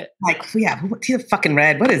had posted like, yeah, what the fucking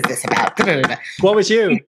red? What is this about? What was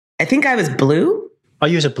you? I think I was blue. Oh,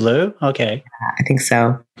 you was a blue? Okay. I think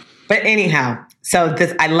so. But anyhow, so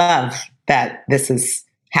I love that this is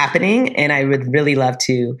happening, and I would really love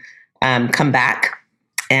to come back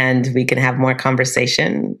and we can have more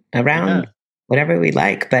conversation around whatever we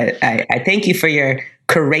like. But I thank you for your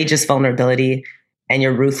courageous vulnerability and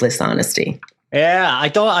your ruthless honesty. Yeah,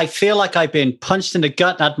 I feel like I've been punched in the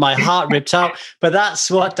gut and had my heart ripped out, but that's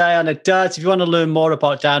what Diana does. If you want to learn more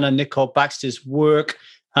about Diana Nicole Baxter's work,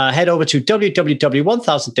 head over to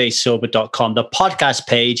www.1000dayssober.com, the podcast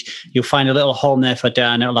page. You'll find a little home there for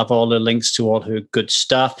Dan. It'll have all the links to all her good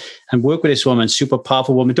stuff. And work with this woman, super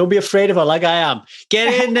powerful woman. Don't be afraid of her like I am.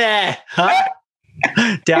 Get in there.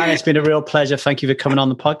 Dan, it's been a real pleasure. Thank you for coming on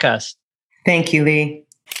the podcast. Thank you, Lee.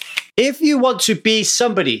 If you want to be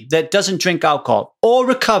somebody that doesn't drink alcohol or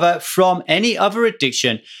recover from any other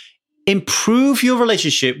addiction, improve your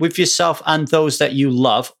relationship with yourself and those that you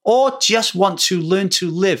love, or just want to learn to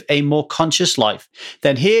live a more conscious life,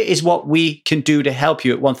 then here is what we can do to help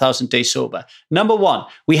you at 1000 Days Sober. Number one,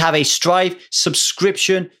 we have a Strive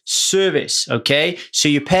subscription service, okay? So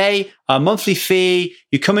you pay a monthly fee,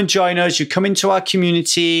 you come and join us, you come into our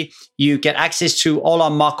community, you get access to all our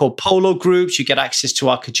Marco Polo groups, you get access to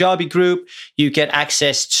our Kajabi group, you get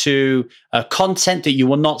access to content that you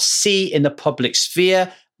will not see in the public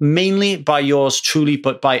sphere, mainly by yours truly,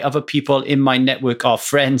 but by other people in my network of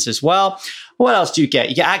friends as well. What else do you get?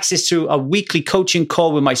 You get access to a weekly coaching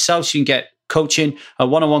call with myself, so you can get coaching, a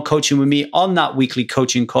one-on-one coaching with me on that weekly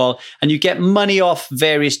coaching call, and you get money off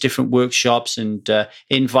various different workshops and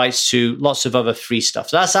invites to lots of other free stuff.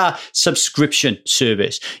 So that's our subscription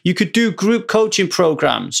service. You could do group coaching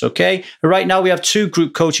programs, okay? Right now we have 2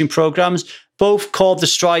 group coaching programs, both called the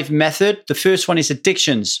Strive Method. The first one is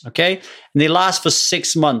addictions, okay? And they last for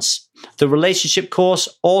 6 months. The relationship course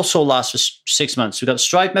also lasts for 6 months. We've got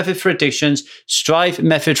Strive Method for addictions, Strive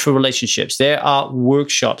Method for relationships. There are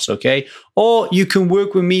workshops, okay? Or you can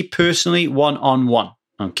work with me personally one-on-one.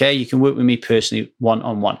 Okay, you can work with me personally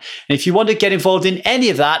one-on-one. And if you want to get involved in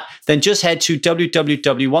any of that, then just head to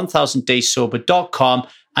www.1000dayssober.com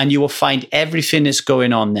and you will find everything that's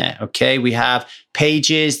going on there. Okay, we have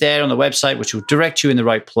pages there on the website which will direct you in the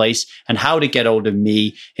right place and how to get hold of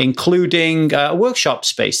me, including a workshop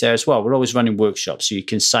space there as well. We're always running workshops, so you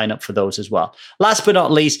can sign up for those as well. Last but not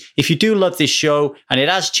least, if you do love this show and it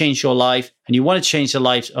has changed your life and you want to change the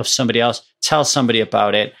life of somebody else, tell somebody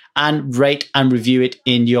about it and rate and review it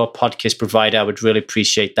in your podcast provider. I would really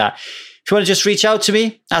appreciate that. If you want to just reach out to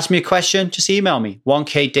me, ask me a question, just email me,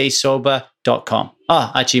 1kdaysober.com,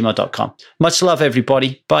 at gmail.com. Much love,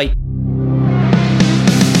 everybody. Bye.